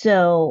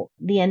 So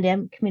the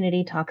NDM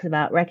community talks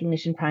about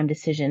recognition prime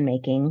decision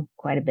making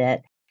quite a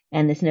bit.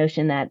 And this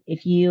notion that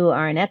if you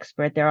are an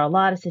expert, there are a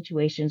lot of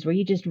situations where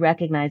you just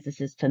recognize this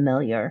as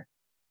familiar.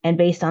 And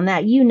based on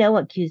that, you know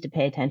what cues to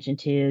pay attention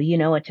to, you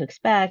know what to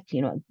expect,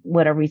 you know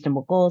what are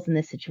reasonable goals in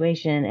this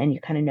situation, and you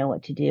kind of know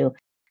what to do.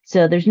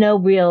 So there's no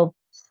real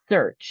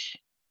search.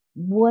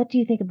 What do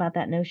you think about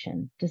that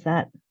notion? Does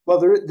that? Well,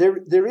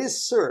 there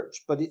is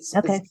search, but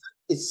Okay.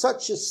 it's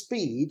such a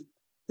speed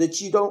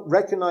that you don't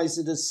recognize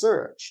it as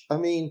search. I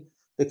mean,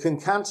 the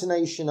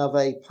concatenation of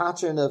a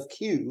pattern of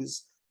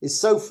cues is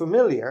so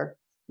familiar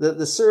that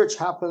the search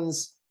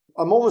happens,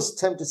 I'm almost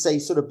tempted to say,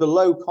 sort of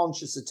below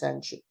conscious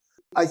attention.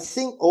 I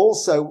think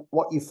also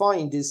what you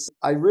find is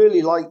I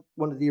really like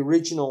one of the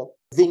original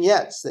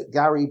vignettes that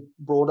Gary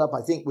brought up,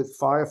 I think with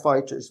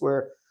firefighters,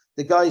 where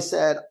the guy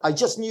said, I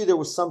just knew there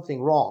was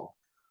something wrong.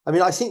 I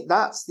mean, I think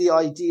that's the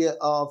idea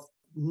of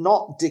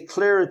not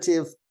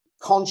declarative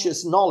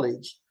conscious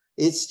knowledge.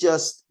 It's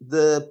just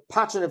the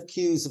pattern of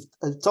cues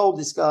have told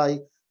this guy,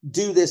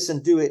 do this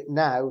and do it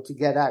now to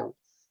get out.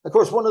 Of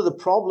course, one of the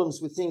problems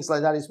with things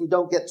like that is we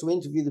don't get to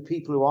interview the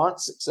people who aren't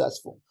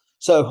successful.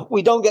 So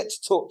we don't get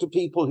to talk to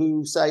people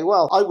who say,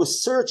 well, I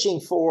was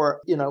searching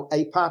for,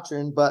 a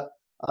pattern, but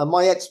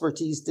my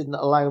expertise didn't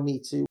allow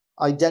me to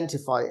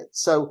identify it.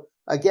 So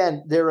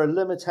again, there are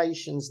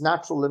limitations,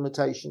 natural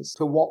limitations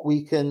to what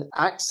we can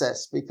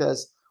access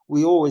because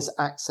we always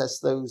access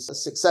those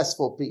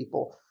successful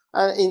people.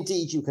 And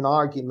indeed, you can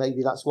argue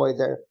maybe that's why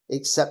they're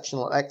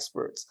exceptional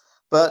experts.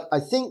 But I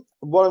think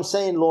what I'm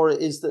saying, Laura,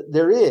 is that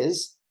there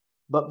is,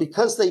 but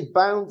because they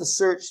bound the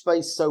search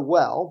space so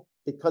well,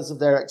 because of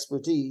their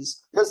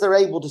expertise, because they're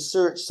able to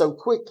search so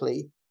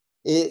quickly,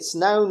 it's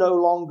now no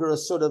longer a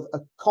sort of a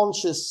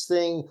conscious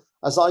thing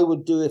as I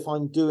would do if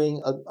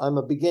I'm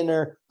a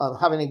beginner, I'm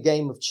having a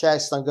game of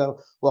chess. I go,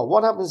 well,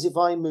 what happens if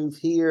I move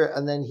here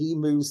and then he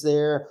moves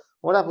there?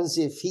 What happens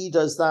if he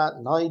does that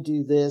and I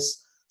do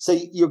this? So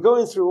you're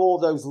going through all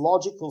those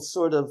logical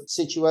sort of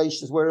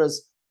situations,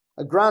 whereas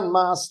a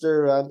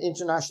grandmaster,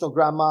 international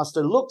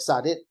grandmaster looks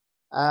at it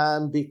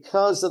and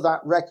because of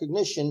that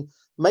recognition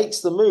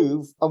makes the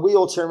move and we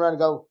all turn around and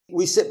go,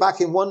 we sit back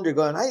and wonder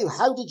going, hey,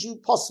 how did you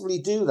possibly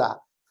do that?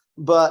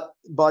 But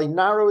by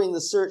narrowing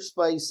the search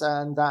space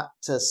and that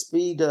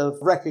speed of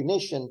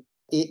recognition,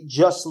 it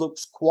just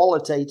looks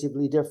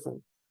qualitatively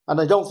different. And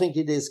I don't think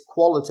it is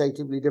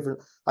qualitatively different.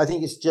 I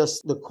think it's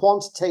just the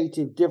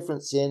quantitative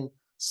difference in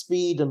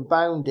speed and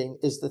bounding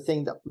is the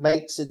thing that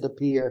makes it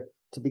appear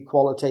to be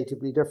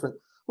qualitatively different,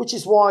 which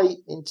is why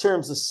in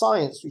terms of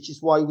science, which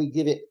is why we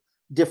give it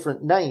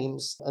different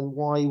names and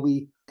why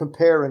we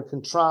compare and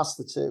contrast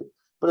the two.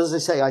 But as I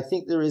say, I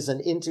think there is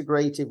an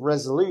integrative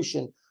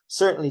resolution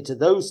certainly to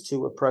those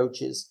two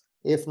approaches,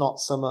 if not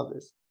some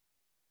others.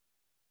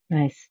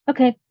 Nice.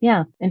 Okay.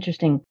 Yeah.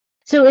 Interesting.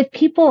 So if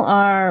people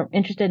are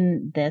interested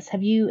in this,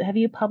 have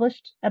you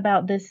published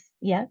about this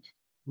yet?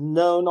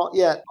 No, not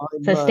yet.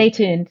 So stay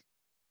tuned.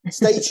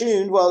 Stay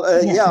tuned.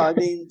 Well, Yeah. I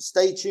mean,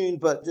 stay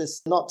tuned, but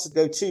just not to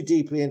go too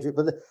deeply into it.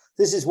 But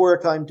this is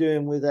work I'm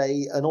doing with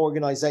an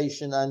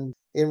organization. And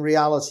in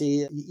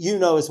reality,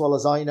 as well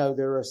as I know,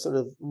 there are sort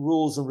of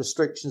rules and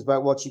restrictions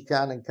about what you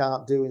can and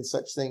can't do in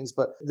such things.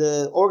 But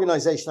the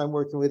organization I'm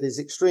working with is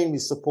extremely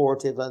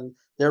supportive and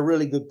they're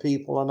really good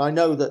people. And I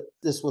know that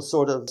this will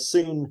sort of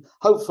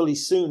hopefully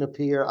soon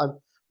appear. I'm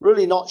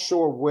really not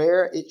sure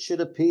where it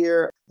should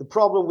appear. The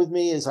problem with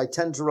me is I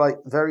tend to write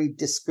very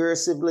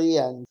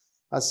discursively, and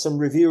as some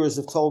reviewers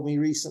have told me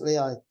recently,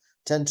 I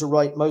tend to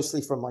write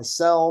mostly for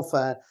myself.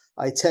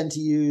 I tend to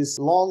use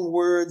long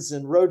words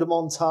and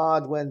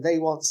rhodomontade when they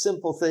want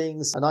simple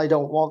things, and I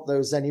don't want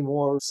those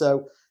anymore.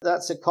 So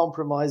that's a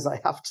compromise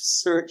I have to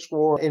search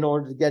for in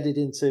order to get it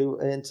into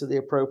the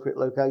appropriate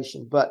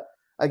location. But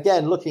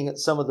again, looking at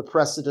some of the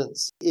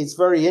precedents, it's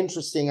very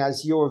interesting,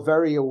 as you're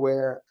very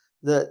aware,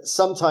 that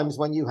sometimes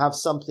when you have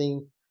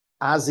something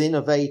as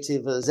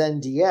innovative as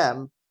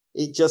NDM,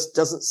 it just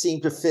doesn't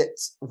seem to fit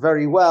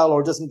very well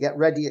or doesn't get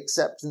ready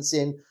acceptance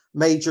in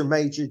major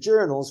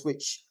journals,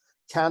 which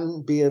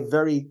can be a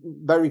very,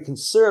 very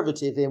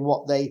conservative in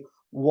what they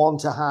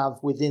want to have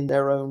within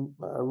their own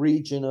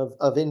region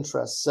of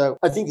interest. So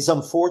I think it's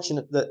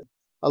unfortunate that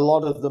a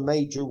lot of the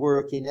major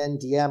work in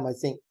NDM, I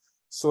think,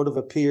 sort of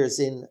appears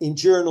in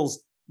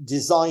journals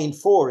designed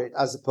for it,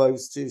 as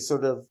opposed to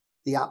sort of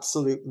the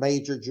absolute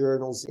major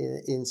journals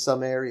in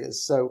some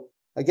areas. So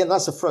again,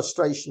 that's a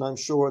frustration I'm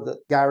sure that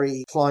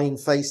Gary Klein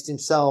faced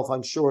himself.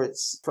 I'm sure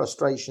it's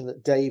frustration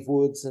that Dave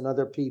Woods and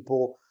other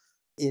people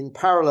in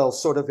parallel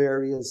sort of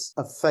areas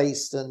have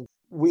faced. And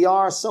we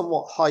are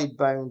somewhat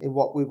hidebound in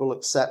what we will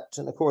accept.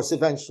 And of course,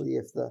 eventually,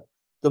 if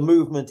the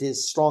movement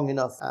is strong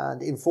enough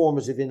and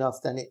informative enough,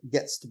 then it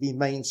gets to be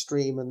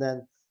mainstream and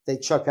then they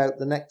chuck out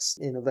the next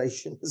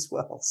innovation as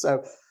well.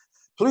 So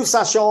plus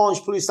ça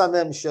change, plus ça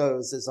même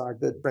chose, as our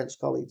good French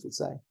colleagues would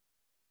say.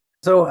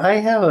 So I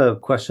have a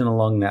question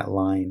along that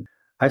line.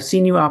 I've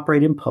seen you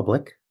operate in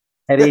public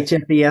at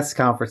HFES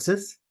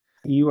conferences.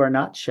 You are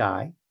not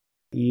shy.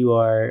 You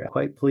are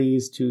quite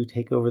pleased to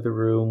take over the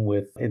room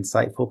with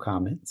insightful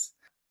comments.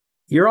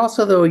 You're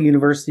also, though, a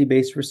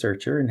university-based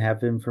researcher and have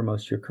been for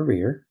most of your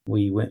career.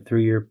 We went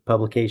through your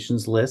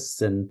publications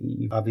lists and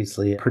you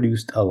obviously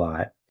produced a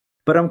lot.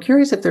 But I'm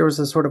curious if there was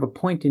a sort of a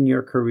point in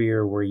your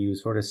career where you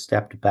sort of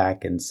stepped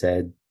back and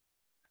said,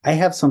 I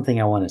have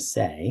something I want to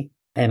say,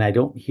 and I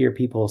don't hear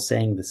people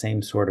saying the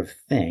same sort of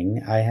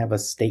thing. I have a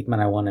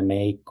statement I want to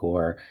make,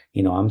 or,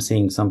 I'm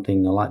seeing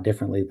something a lot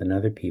differently than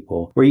other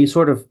people, where you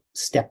sort of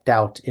stepped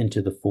out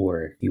into the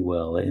fore, if you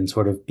will, and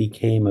sort of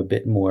became a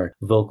bit more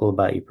vocal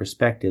about your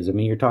perspectives. I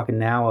mean, you're talking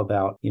now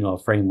about, a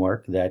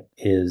framework that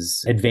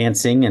is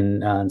advancing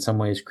and in some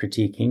ways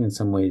critiquing, in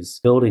some ways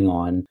building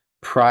on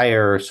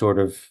prior sort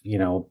of,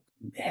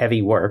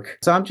 heavy work.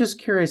 So I'm just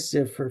curious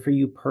if for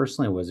you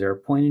personally, was there a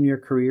point in your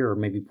career or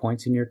maybe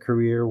points in your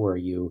career where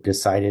you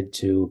decided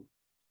to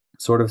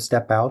sort of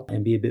step out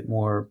and be a bit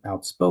more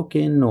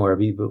outspoken or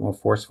be a bit more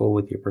forceful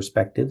with your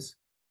perspectives?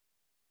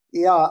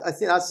 Yeah, I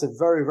think that's a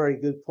very,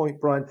 very good point,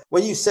 Brian.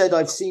 When you said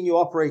I've seen you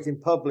operate in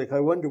public, I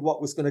wondered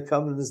what was going to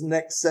come in this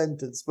next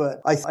sentence,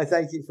 but I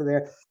thank you for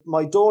that.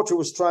 My daughter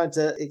was trying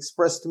to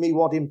express to me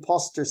what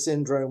imposter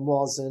syndrome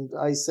was, and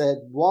I said,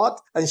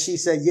 what? And she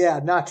said, yeah,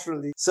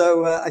 naturally.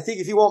 So I think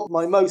if you want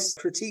my most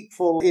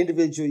critiqueful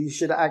individual, you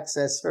should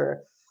access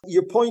her.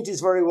 Your point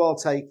is very well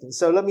taken.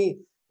 So let me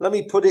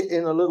put it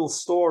in a little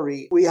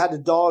story. We had a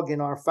dog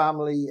in our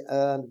family,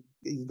 and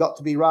he got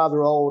to be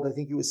rather old. I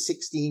think he was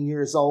 16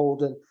 years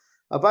old, and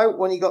about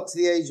when he got to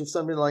the age of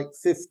something like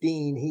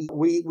 15,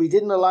 we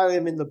didn't allow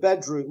him in the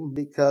bedroom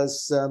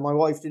because my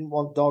wife didn't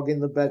want dog in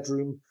the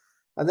bedroom.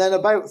 And then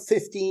about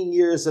 15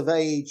 years of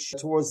age,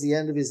 towards the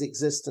end of his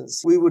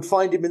existence, we would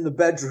find him in the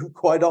bedroom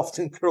quite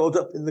often curled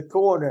up in the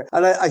corner.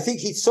 And I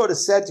think he sort of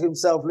said to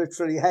himself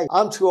literally, hey,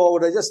 I'm too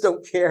old. I just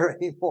don't care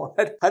anymore.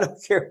 I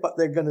don't care what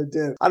they're going to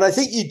do. And I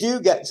think you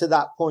do get to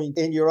that point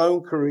in your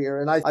own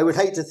career. And I would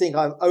hate to think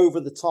I'm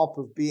over the top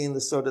of being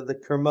the sort of the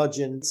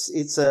curmudgeon.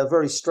 It's a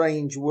very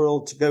strange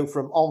world to go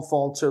from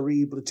enfant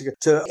terrible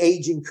to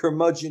aging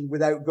curmudgeon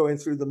without going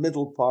through the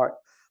middle part.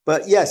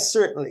 But yes,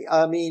 certainly.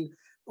 I mean,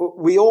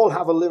 we all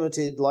have a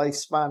limited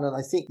lifespan, and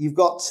I think you've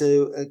got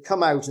to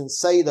come out and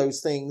say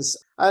those things.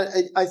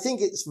 And I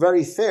think it's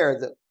very fair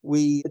that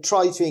we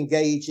try to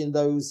engage in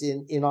those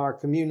in our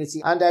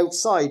community and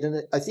outside.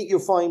 And I think you'll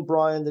find,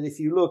 Brian, that if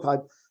you look,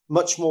 I'm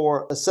much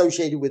more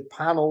associated with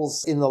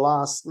panels in the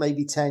last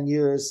maybe 10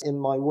 years in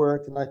my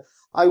work. And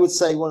I would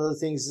say one of the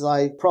things is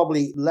I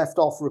probably left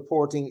off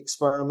reporting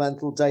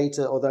experimental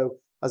data, although,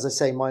 as I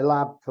say, my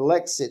lab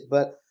collects it.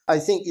 But I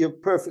think you're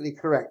perfectly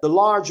correct. The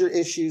larger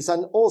issues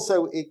and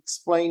also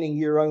explaining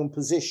your own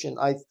position,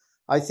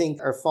 I think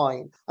are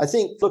fine. I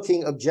think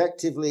looking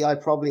objectively, I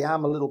probably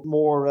am a little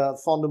more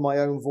fond of my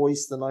own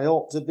voice than I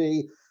ought to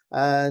be.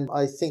 And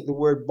I think the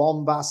word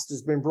bombast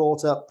has been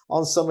brought up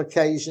on some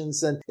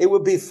occasions, and it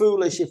would be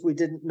foolish if we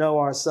didn't know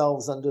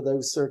ourselves under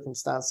those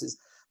circumstances.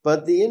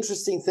 But the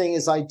interesting thing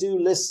is I do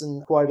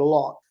listen quite a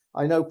lot.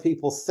 I know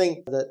people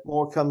think that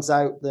more comes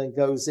out than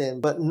goes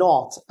in, but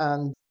not.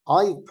 And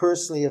I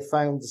personally have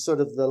found sort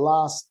of the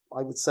last,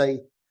 I would say,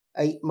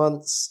 8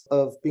 months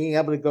of being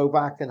able to go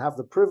back and have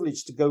the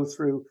privilege to go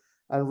through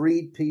and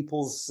read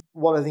people's,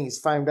 what I think is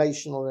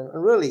foundational and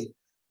really,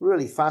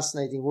 really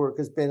fascinating work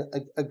has been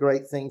a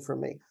great thing for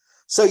me.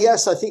 So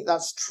yes, I think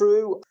that's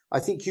true.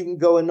 I think you can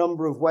go a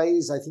number of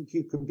ways. I think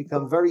you can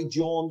become very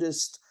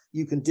jaundiced.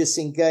 You can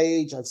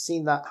disengage. I've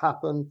seen that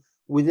happen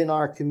within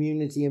our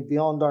community and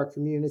beyond our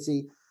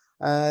community.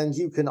 And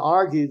you can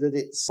argue that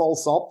it's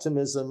false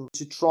optimism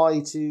to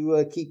try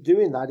to keep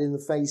doing that in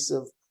the face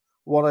of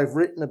what I've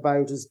written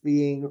about as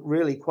being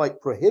really quite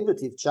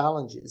prohibitive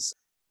challenges.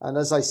 And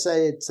as I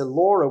said to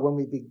Laura when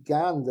we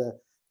began,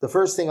 the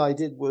first thing I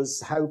did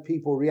was how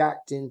people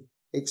react in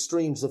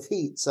extremes of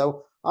heat.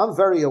 So I'm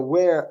very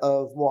aware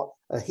of what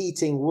a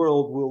heating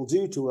world will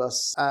do to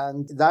us,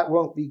 and that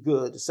won't be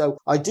good. So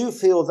I do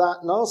feel that,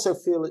 and I also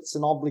feel it's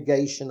an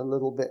obligation a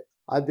little bit.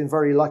 I've been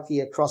very lucky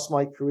across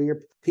my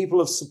career. People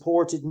have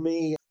supported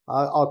me.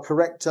 I'll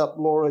correct up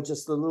Laura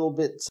just a little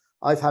bit.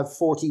 I've had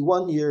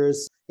 41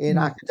 years in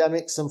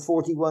academics and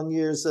 41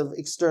 years of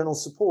external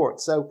support.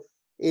 So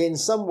in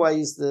some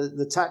ways,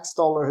 the tax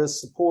dollar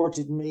has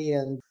supported me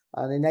and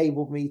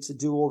enabled me to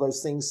do all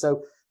those things.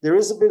 So there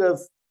is a bit of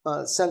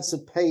a sense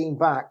of paying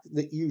back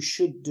that you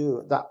should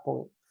do at that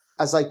point.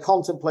 As I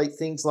contemplate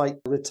things like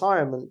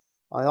retirement,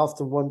 I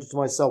often wonder to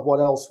myself, what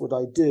else would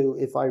I do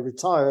if I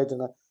retired?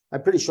 And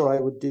I'm pretty sure I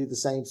would do the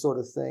same sort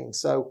of thing.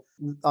 So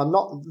I'm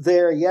not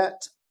there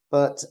yet,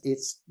 but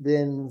it's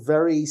been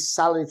very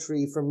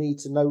salutary for me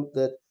to note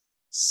that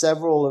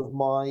several of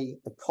my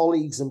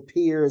colleagues and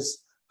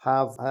peers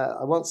have,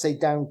 I won't say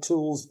down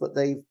tools, but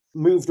they've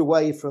moved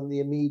away from the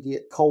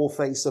immediate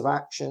coalface of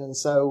action. And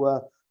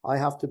so I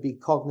have to be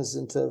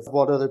cognizant of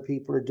what other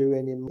people are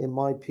doing in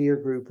my peer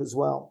group as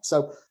well.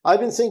 So I've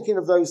been thinking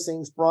of those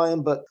things,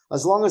 Brian, but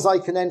as long as I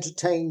can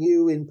entertain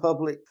you in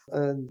public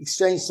and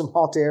exchange some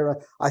hot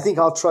air, I think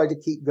I'll try to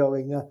keep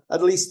going,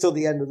 at least till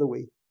the end of the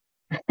week.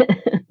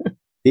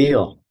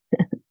 Deal.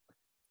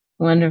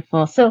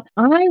 Wonderful. So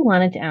I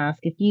wanted to ask,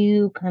 if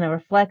you kind of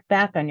reflect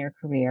back on your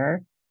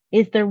career,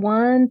 is there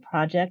one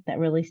project that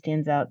really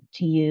stands out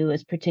to you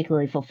as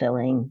particularly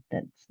fulfilling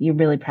that you're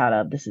really proud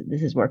of? This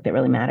is work that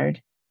really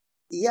mattered?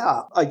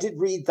 Yeah, I did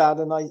read that,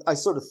 and I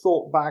sort of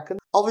thought back, and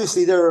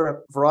obviously there are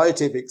a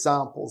variety of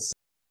examples,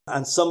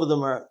 and some of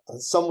them are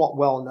somewhat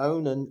well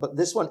known, but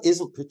this one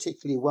isn't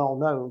particularly well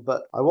known,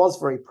 but I was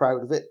very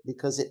proud of it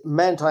because it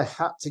meant I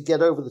had to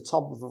get over the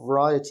top of a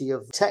variety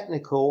of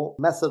technical,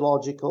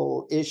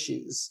 methodological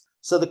issues.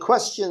 So the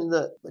question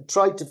that I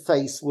tried to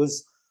face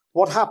was,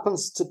 what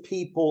happens to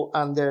people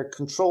and their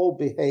control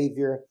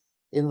behavior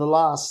in the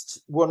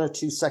last 1 or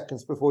 2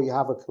 seconds before you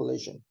have a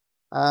collision?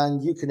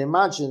 And you can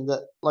imagine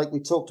that, like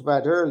we talked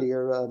about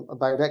earlier,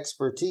 about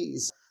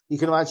expertise, you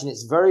can imagine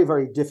it's very,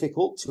 very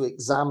difficult to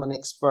examine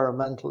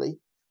experimentally.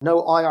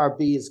 No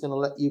IRB is going to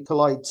let you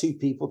collide 2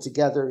 people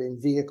together in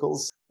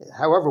vehicles,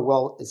 however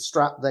well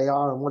strapped they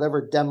are, and whatever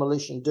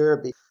demolition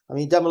derby. I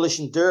mean,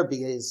 demolition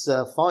derby is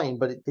fine,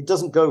 but it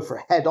doesn't go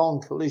for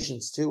head-on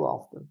collisions too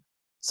often.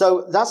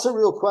 So that's a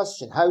real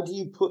question. How do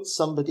you put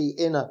somebody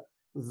in a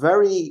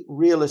very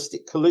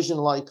realistic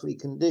collision-likely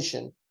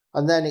condition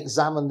and then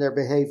examine their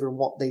behavior and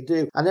what they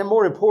do? And then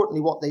more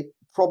importantly, what they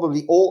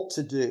probably ought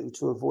to do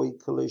to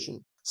avoid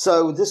collision.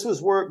 So this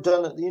was work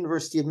done at the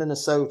University of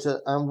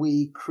Minnesota, and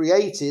we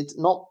created,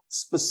 not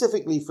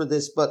specifically for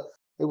this, but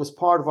it was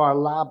part of our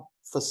lab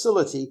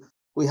facility,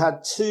 we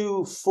had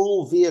 2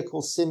 full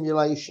vehicle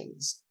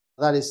simulations.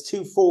 That is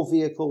 2 full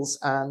vehicles,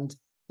 and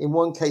in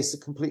one case, a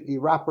completely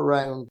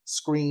wraparound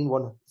screen,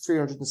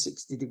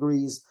 360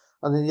 degrees,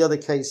 and in the other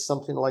case,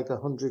 something like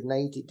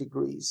 180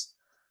 degrees.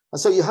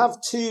 And so you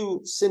have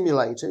 2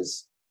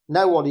 simulators.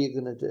 Now what are you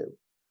going to do?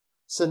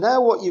 So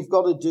now what you've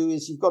got to do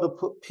is you've got to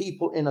put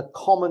people in a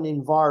common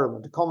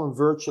environment, a common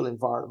virtual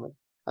environment.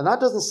 And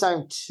that doesn't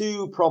sound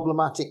too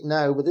problematic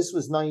now, but this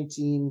was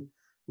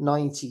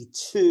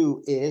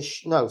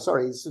 1992-ish. No,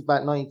 sorry, this was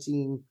about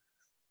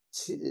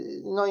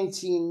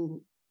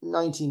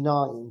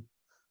 1999.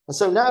 And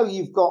so now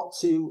you've got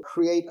to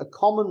create a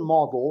common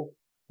model,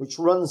 which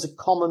runs a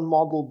common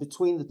model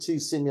between the 2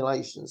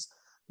 simulations.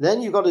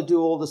 Then you've got to do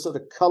all the sort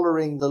of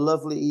coloring, the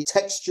lovely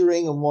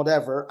texturing and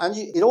whatever. And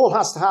it all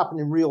has to happen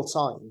in real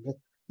time.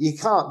 You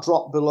can't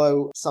drop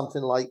below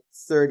something like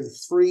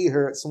 33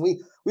 hertz. And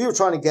we were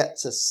trying to get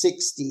to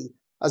 60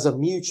 as a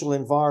mutual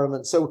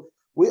environment. So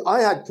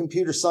I had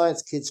computer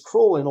science kids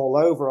crawling all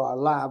over our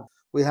lab.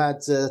 We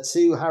had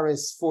 2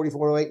 Harris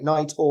 4408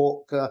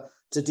 Nighthawk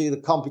to do the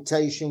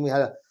computation. We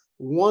had a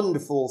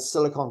wonderful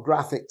Silicon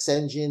graphics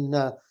engine.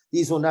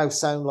 These will now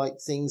sound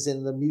like things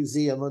in the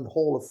museum and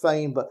Hall of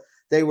Fame, but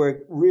they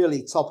were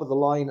really top of the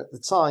line at the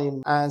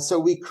time. And so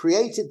we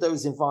created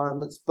those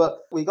environments,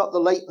 but we got the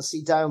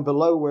latency down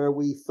below where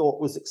we thought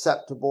was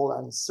acceptable,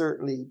 and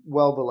certainly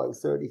well below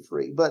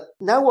 33. But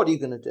now what are you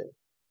going to do?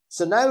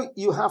 So now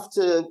you have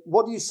to,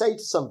 what do you say to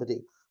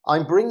somebody?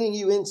 I'm bringing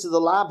you into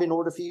the lab in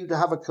order for you to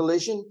have a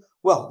collision.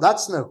 Well,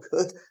 that's no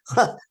good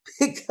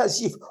because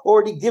you've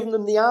already given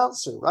them the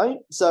answer, right?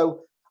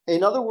 So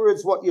in other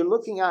words, what you're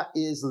looking at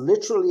is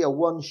literally a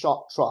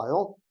one-shot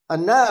trial.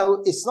 And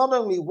now it's not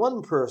only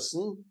one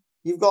person,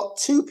 you've got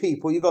 2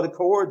 people you've got to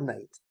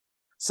coordinate.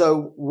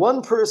 So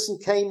one person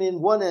came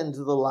in one end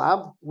of the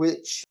lab,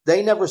 which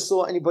they never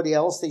saw anybody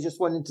else. They just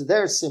went into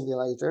their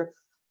simulator.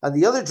 And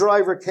the other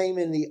driver came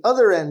in the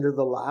other end of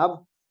the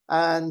lab,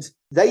 and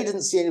they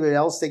didn't see anybody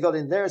else. They got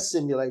in their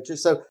simulator.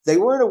 So they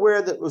weren't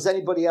aware that there was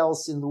anybody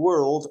else in the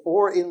world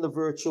or in the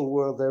virtual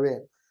world they're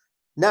in.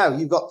 Now,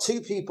 you've got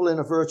 2 people in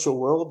a virtual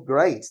world.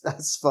 Great.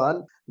 That's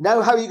fun.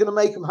 Now, how are you going to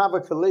make them have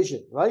a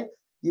collision, right?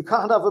 You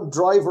can't have them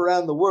drive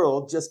around the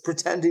world just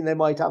pretending they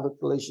might have a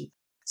collision.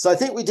 So I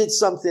think we did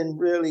something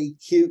really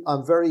cute.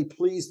 I'm very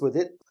pleased with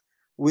it.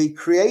 We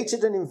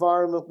created an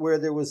environment where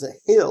there was a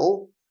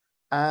hill.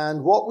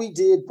 And what we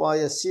did by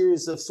a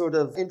series of sort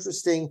of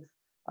interesting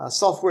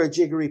software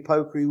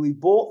jiggery-pokery, we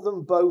brought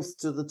them both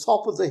to the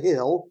top of the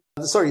hill,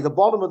 the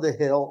bottom of the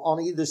hill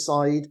on either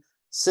side,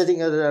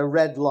 sitting at a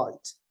red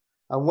light.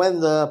 And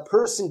when the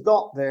person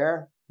got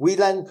there, we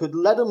then could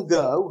let them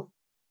go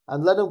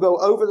and let them go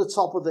over the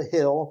top of the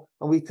hill,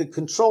 and we could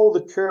control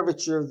the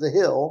curvature of the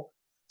hill.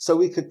 So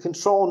we could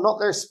control not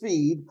their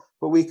speed,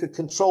 but we could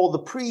control the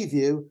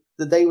preview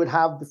that they would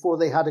have before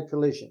they had a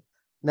collision.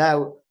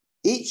 Now,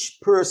 each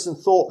person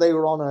thought they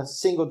were on a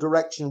single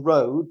direction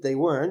road. They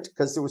weren't,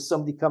 because there was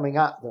somebody coming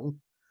at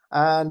them.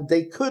 And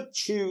they could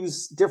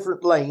choose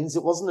different lanes.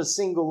 It wasn't a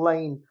single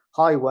lane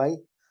highway.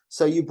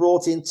 So you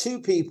brought in 2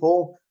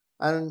 people,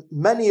 and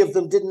many of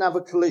them didn't have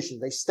a collision.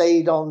 They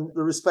stayed on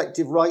the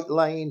respective right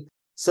lane.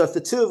 So if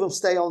the 2 of them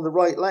stay on the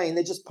right lane,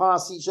 they just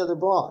pass each other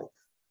by.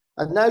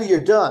 And now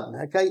you're done.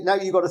 Okay. Now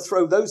you've got to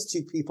throw those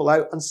 2 people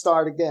out and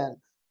start again.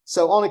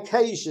 So on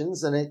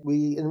occasions, and in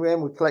the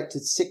end, we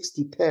collected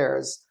 60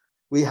 pairs.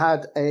 We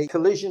had a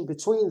collision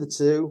between the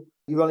 2.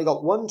 You've only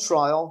got 1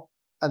 trial,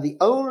 and the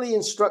only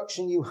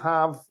instruction you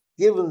have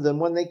given them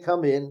when they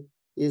come in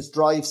is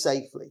drive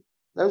safely.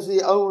 Those are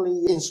the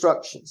only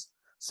instructions.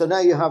 So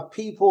now you have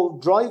people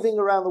driving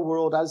around the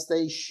world as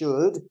they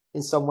should.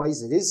 In some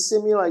ways, it is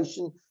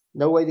simulation.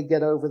 No way to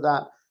get over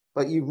that.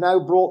 But you've now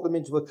brought them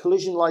into a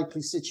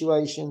collision-likely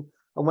situation.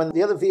 And when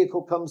the other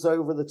vehicle comes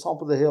over the top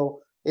of the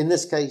hill, in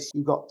this case,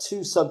 you've got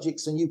 2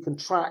 subjects, and you can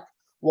track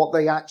what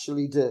they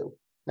actually do.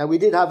 Now, we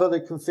did have other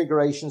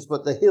configurations,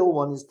 but the hill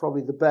one is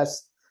probably the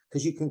best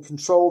because you can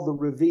control the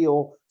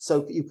reveal,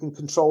 so you can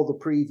control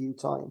the preview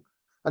time.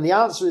 And the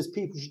answer is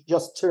people should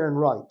just turn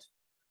right.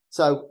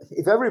 So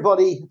if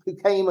everybody who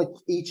came at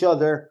each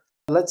other,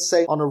 let's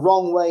say on a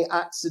wrong way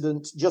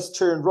accident, just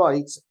turned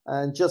right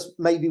and just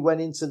maybe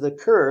went into the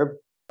curb,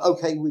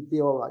 okay, we'd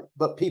be all right.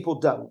 But people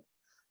don't.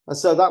 And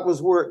so that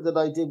was work that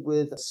I did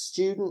with a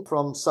student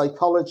from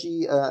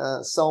psychology,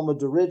 Selma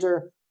de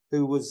Ridder,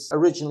 who was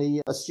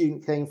originally a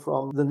student, came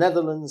from the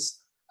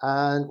Netherlands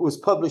and was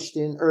published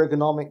in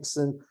Ergonomics.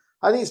 And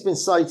I think it's been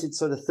cited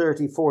sort of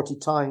 30, 40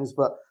 times,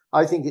 but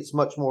I think it's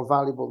much more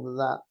valuable than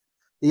that.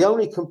 The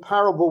only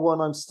comparable one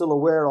I'm still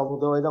aware of,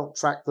 although I don't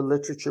track the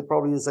literature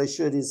probably as I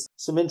should, is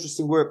some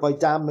interesting work by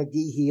Dan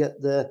McGeehee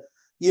at the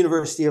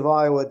University of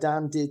Iowa.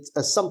 Dan did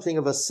something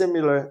of a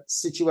similar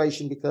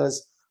situation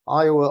because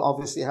Iowa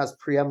obviously has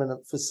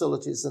preeminent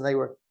facilities and they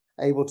were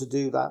able to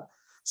do that.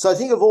 So I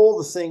think of all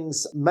the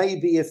things,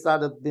 maybe if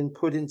that had been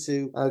put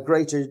into a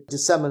greater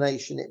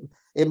dissemination,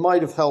 it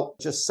might have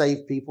helped just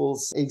save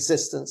people's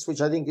existence,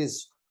 which I think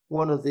is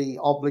one of the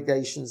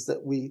obligations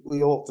that we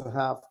ought to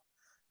have.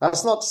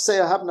 That's not to say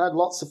I haven't had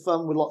lots of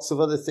fun with lots of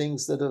other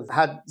things that have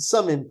had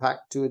some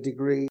impact to a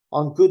degree.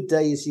 On good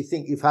days, you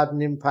think you've had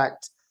an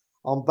impact.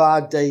 On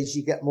bad days,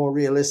 you get more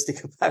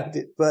realistic about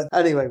it. But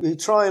anyway, we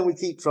try and we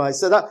keep trying.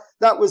 So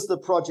that was the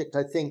project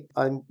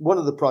one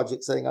of the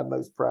projects I think I'm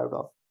most proud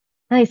of.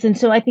 Nice. And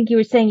so I think you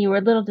were saying you were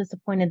a little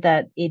disappointed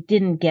that it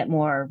didn't get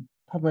more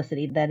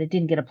publicity, that it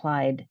didn't get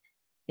applied.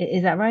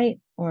 Is that right?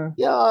 Or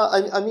yeah,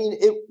 I mean,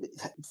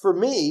 for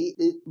me,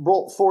 it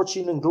brought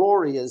fortune and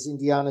glory, as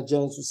Indiana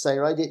Jones would say,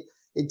 right?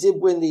 It did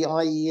win the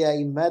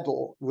IEA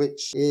medal,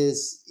 which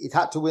is, it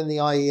had to win the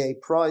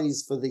IEA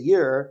prize for the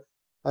year.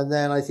 And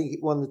then I think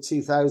it won the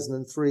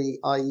 2003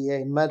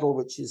 IEA medal,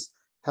 which is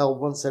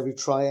held once every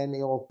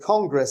triennial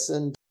Congress.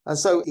 And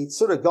so it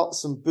sort of got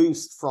some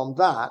boost from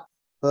that.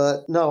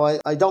 But no,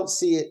 I don't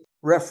see it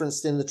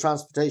referenced in the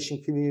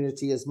transportation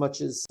community as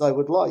much as I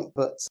would like.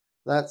 But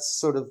that's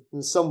sort of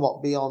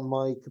somewhat beyond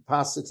my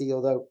capacity,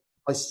 although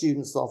my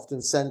students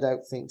often send out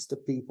things to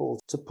people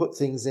to put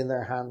things in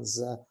their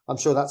hands. I'm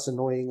sure that's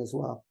annoying as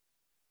well.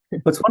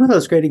 But it's one of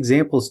those great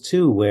examples,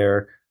 too,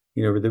 where,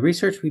 the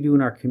research we do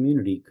in our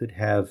community could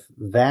have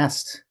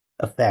vast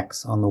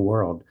effects on the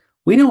world.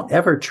 We don't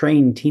ever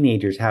train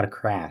teenagers how to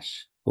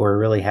crash or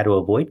really how to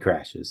avoid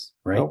crashes,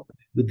 right? Nope.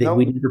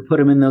 We never put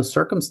them in those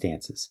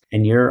circumstances.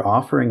 And you're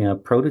offering a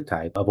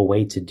prototype of a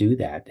way to do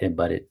that,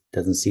 but it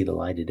doesn't see the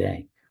light of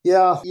day.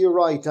 Yeah, you're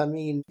right. I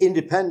mean,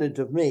 independent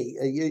of me,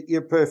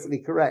 you're perfectly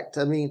correct.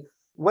 I mean,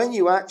 when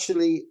you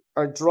actually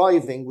are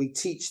driving, we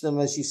teach them,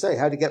 as you say,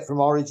 how to get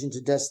from origin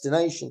to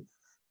destination.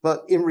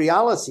 But in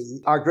reality,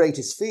 our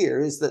greatest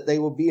fear is that they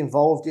will be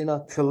involved in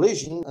a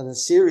collision, and a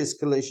serious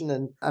collision,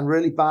 and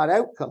really bad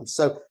outcomes.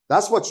 So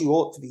that's what you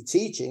ought to be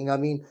teaching. I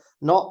mean,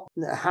 not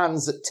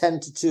hands at 10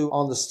 to 2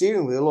 on the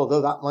steering wheel,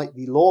 although that might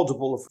be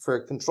laudable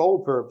for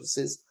control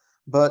purposes,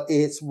 but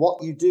it's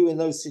what you do in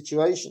those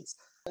situations.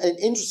 And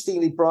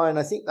interestingly, Brian,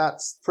 I think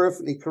that's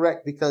perfectly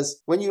correct,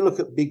 because when you look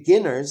at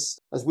beginners,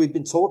 as we've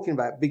been talking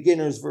about,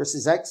 beginners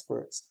versus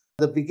experts,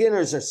 the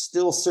beginners are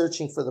still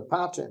searching for the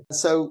pattern.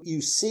 So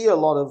you see a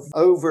lot of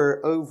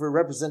over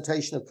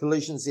representation of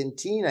collisions in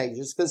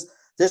teenagers because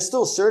they're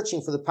still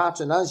searching for the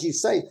pattern. As you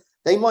say,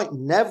 they might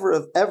never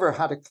have ever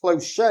had a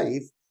close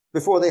shave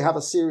before they have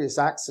a serious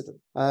accident.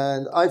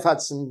 And I've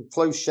had some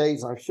close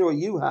shaves, I'm sure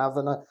you have,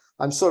 and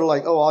I'm sort of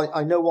like,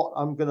 I know what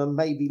I'm going to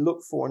maybe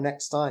look for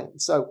next time.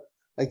 So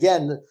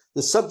again,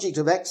 the subject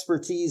of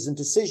expertise and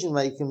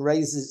decision-making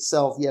raises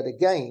itself yet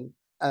again.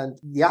 And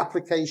the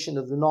application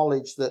of the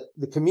knowledge that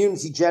the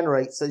community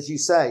generates, as you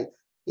say,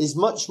 is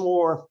much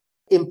more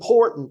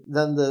important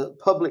than the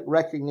public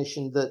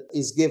recognition that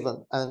is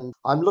given. And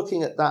I'm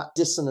looking at that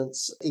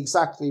dissonance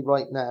exactly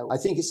right now. I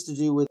think it's to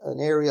do with an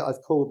area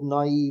I've called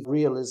naive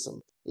realism.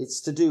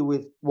 It's to do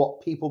with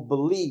what people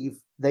believe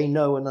they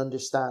know and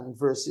understand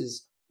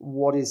versus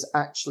what is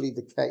actually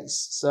the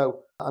case. So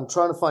I'm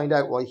trying to find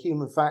out why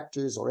human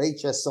factors or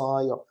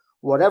HSI or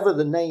whatever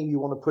the name you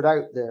want to put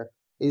out there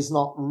is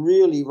not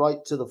really right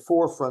to the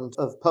forefront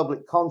of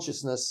public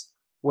consciousness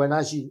when,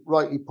 as you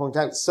rightly point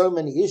out, so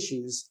many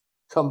issues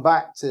come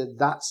back to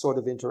that sort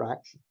of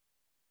interaction.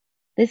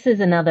 This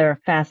is another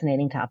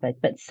fascinating topic,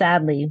 but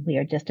sadly, we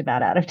are just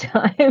about out of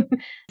time.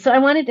 So I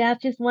wanted to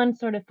ask just one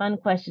sort of fun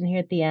question here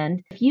at the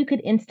end. If you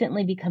could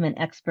instantly become an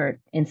expert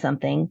in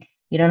something,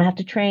 you don't have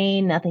to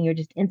train, nothing, you're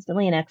just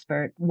instantly an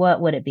expert, what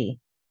would it be?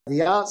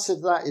 The answer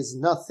to that is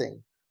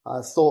nothing.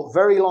 I've thought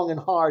very long and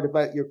hard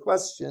about your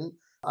question.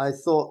 I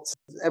thought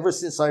ever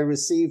since I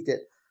received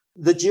it,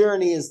 the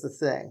journey is the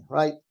thing,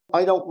 right?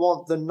 I don't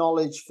want the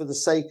knowledge for the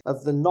sake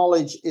of the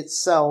knowledge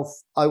itself.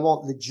 I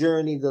want the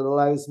journey that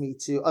allows me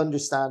to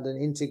understand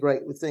and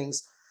integrate with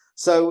things.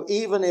 So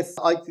even if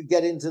I could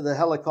get into the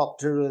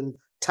helicopter and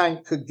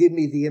tank could give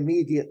me the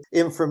immediate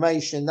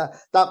information,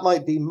 that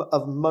might be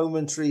of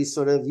momentary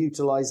sort of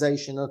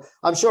utilization. And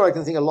I'm sure I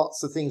can think of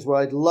lots of things where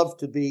I'd love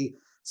to be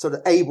sort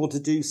of able to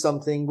do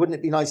something. Wouldn't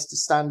it be nice to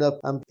stand up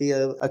and be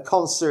a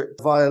concert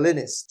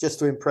violinist just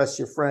to impress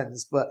your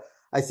friends? But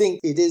I think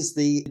it is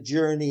the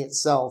journey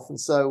itself. And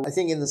so I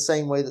think in the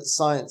same way that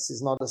science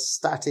is not a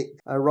static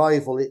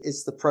arrival,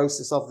 it's the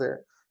process of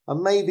there.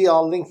 And maybe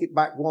I'll link it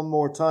back one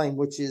more time,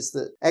 which is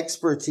that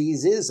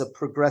expertise is a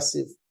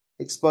progressive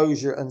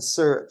exposure and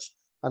search.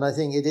 And I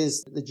think it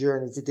is the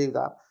journey to do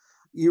that.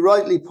 You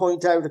rightly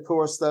point out, of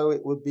course, though,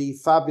 it would be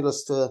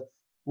fabulous to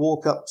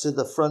walk up to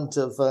the front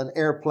of an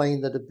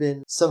airplane that had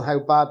been somehow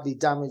badly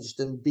damaged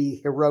and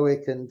be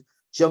heroic and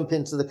jump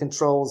into the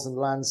controls and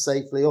land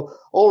safely.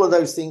 All of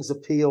those things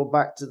appeal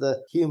back to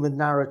the human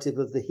narrative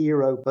of the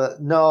hero.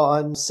 But no,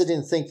 I'm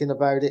sitting thinking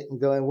about it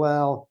and going,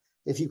 well,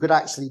 if you could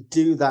actually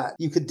do that,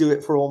 you could do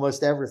it for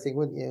almost everything,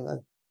 wouldn't you?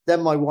 And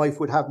then my wife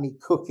would have me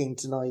cooking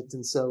tonight.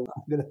 And so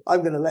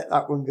I'm going to let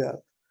that one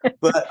go.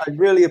 But I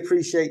really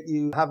appreciate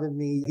you having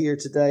me here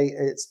today.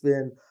 It's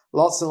been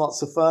lots and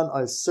lots of fun.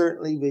 I'll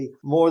certainly be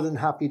more than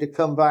happy to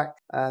come back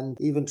and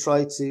even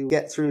try to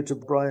get through to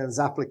Brian's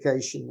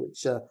application,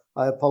 which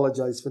I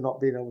apologize for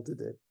not being able to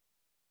do.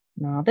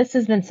 No, this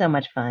has been so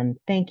much fun.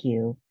 Thank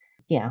you.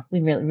 Yeah,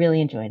 we really,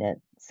 really enjoyed it.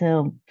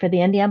 So for the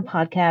NDM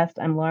podcast,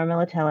 I'm Laura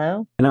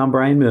Militello. And I'm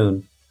Brian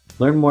Moon.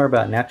 Learn more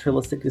about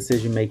naturalistic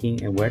decision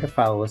making and where to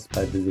follow us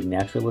by visiting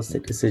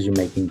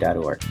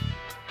naturalisticdecisionmaking.org.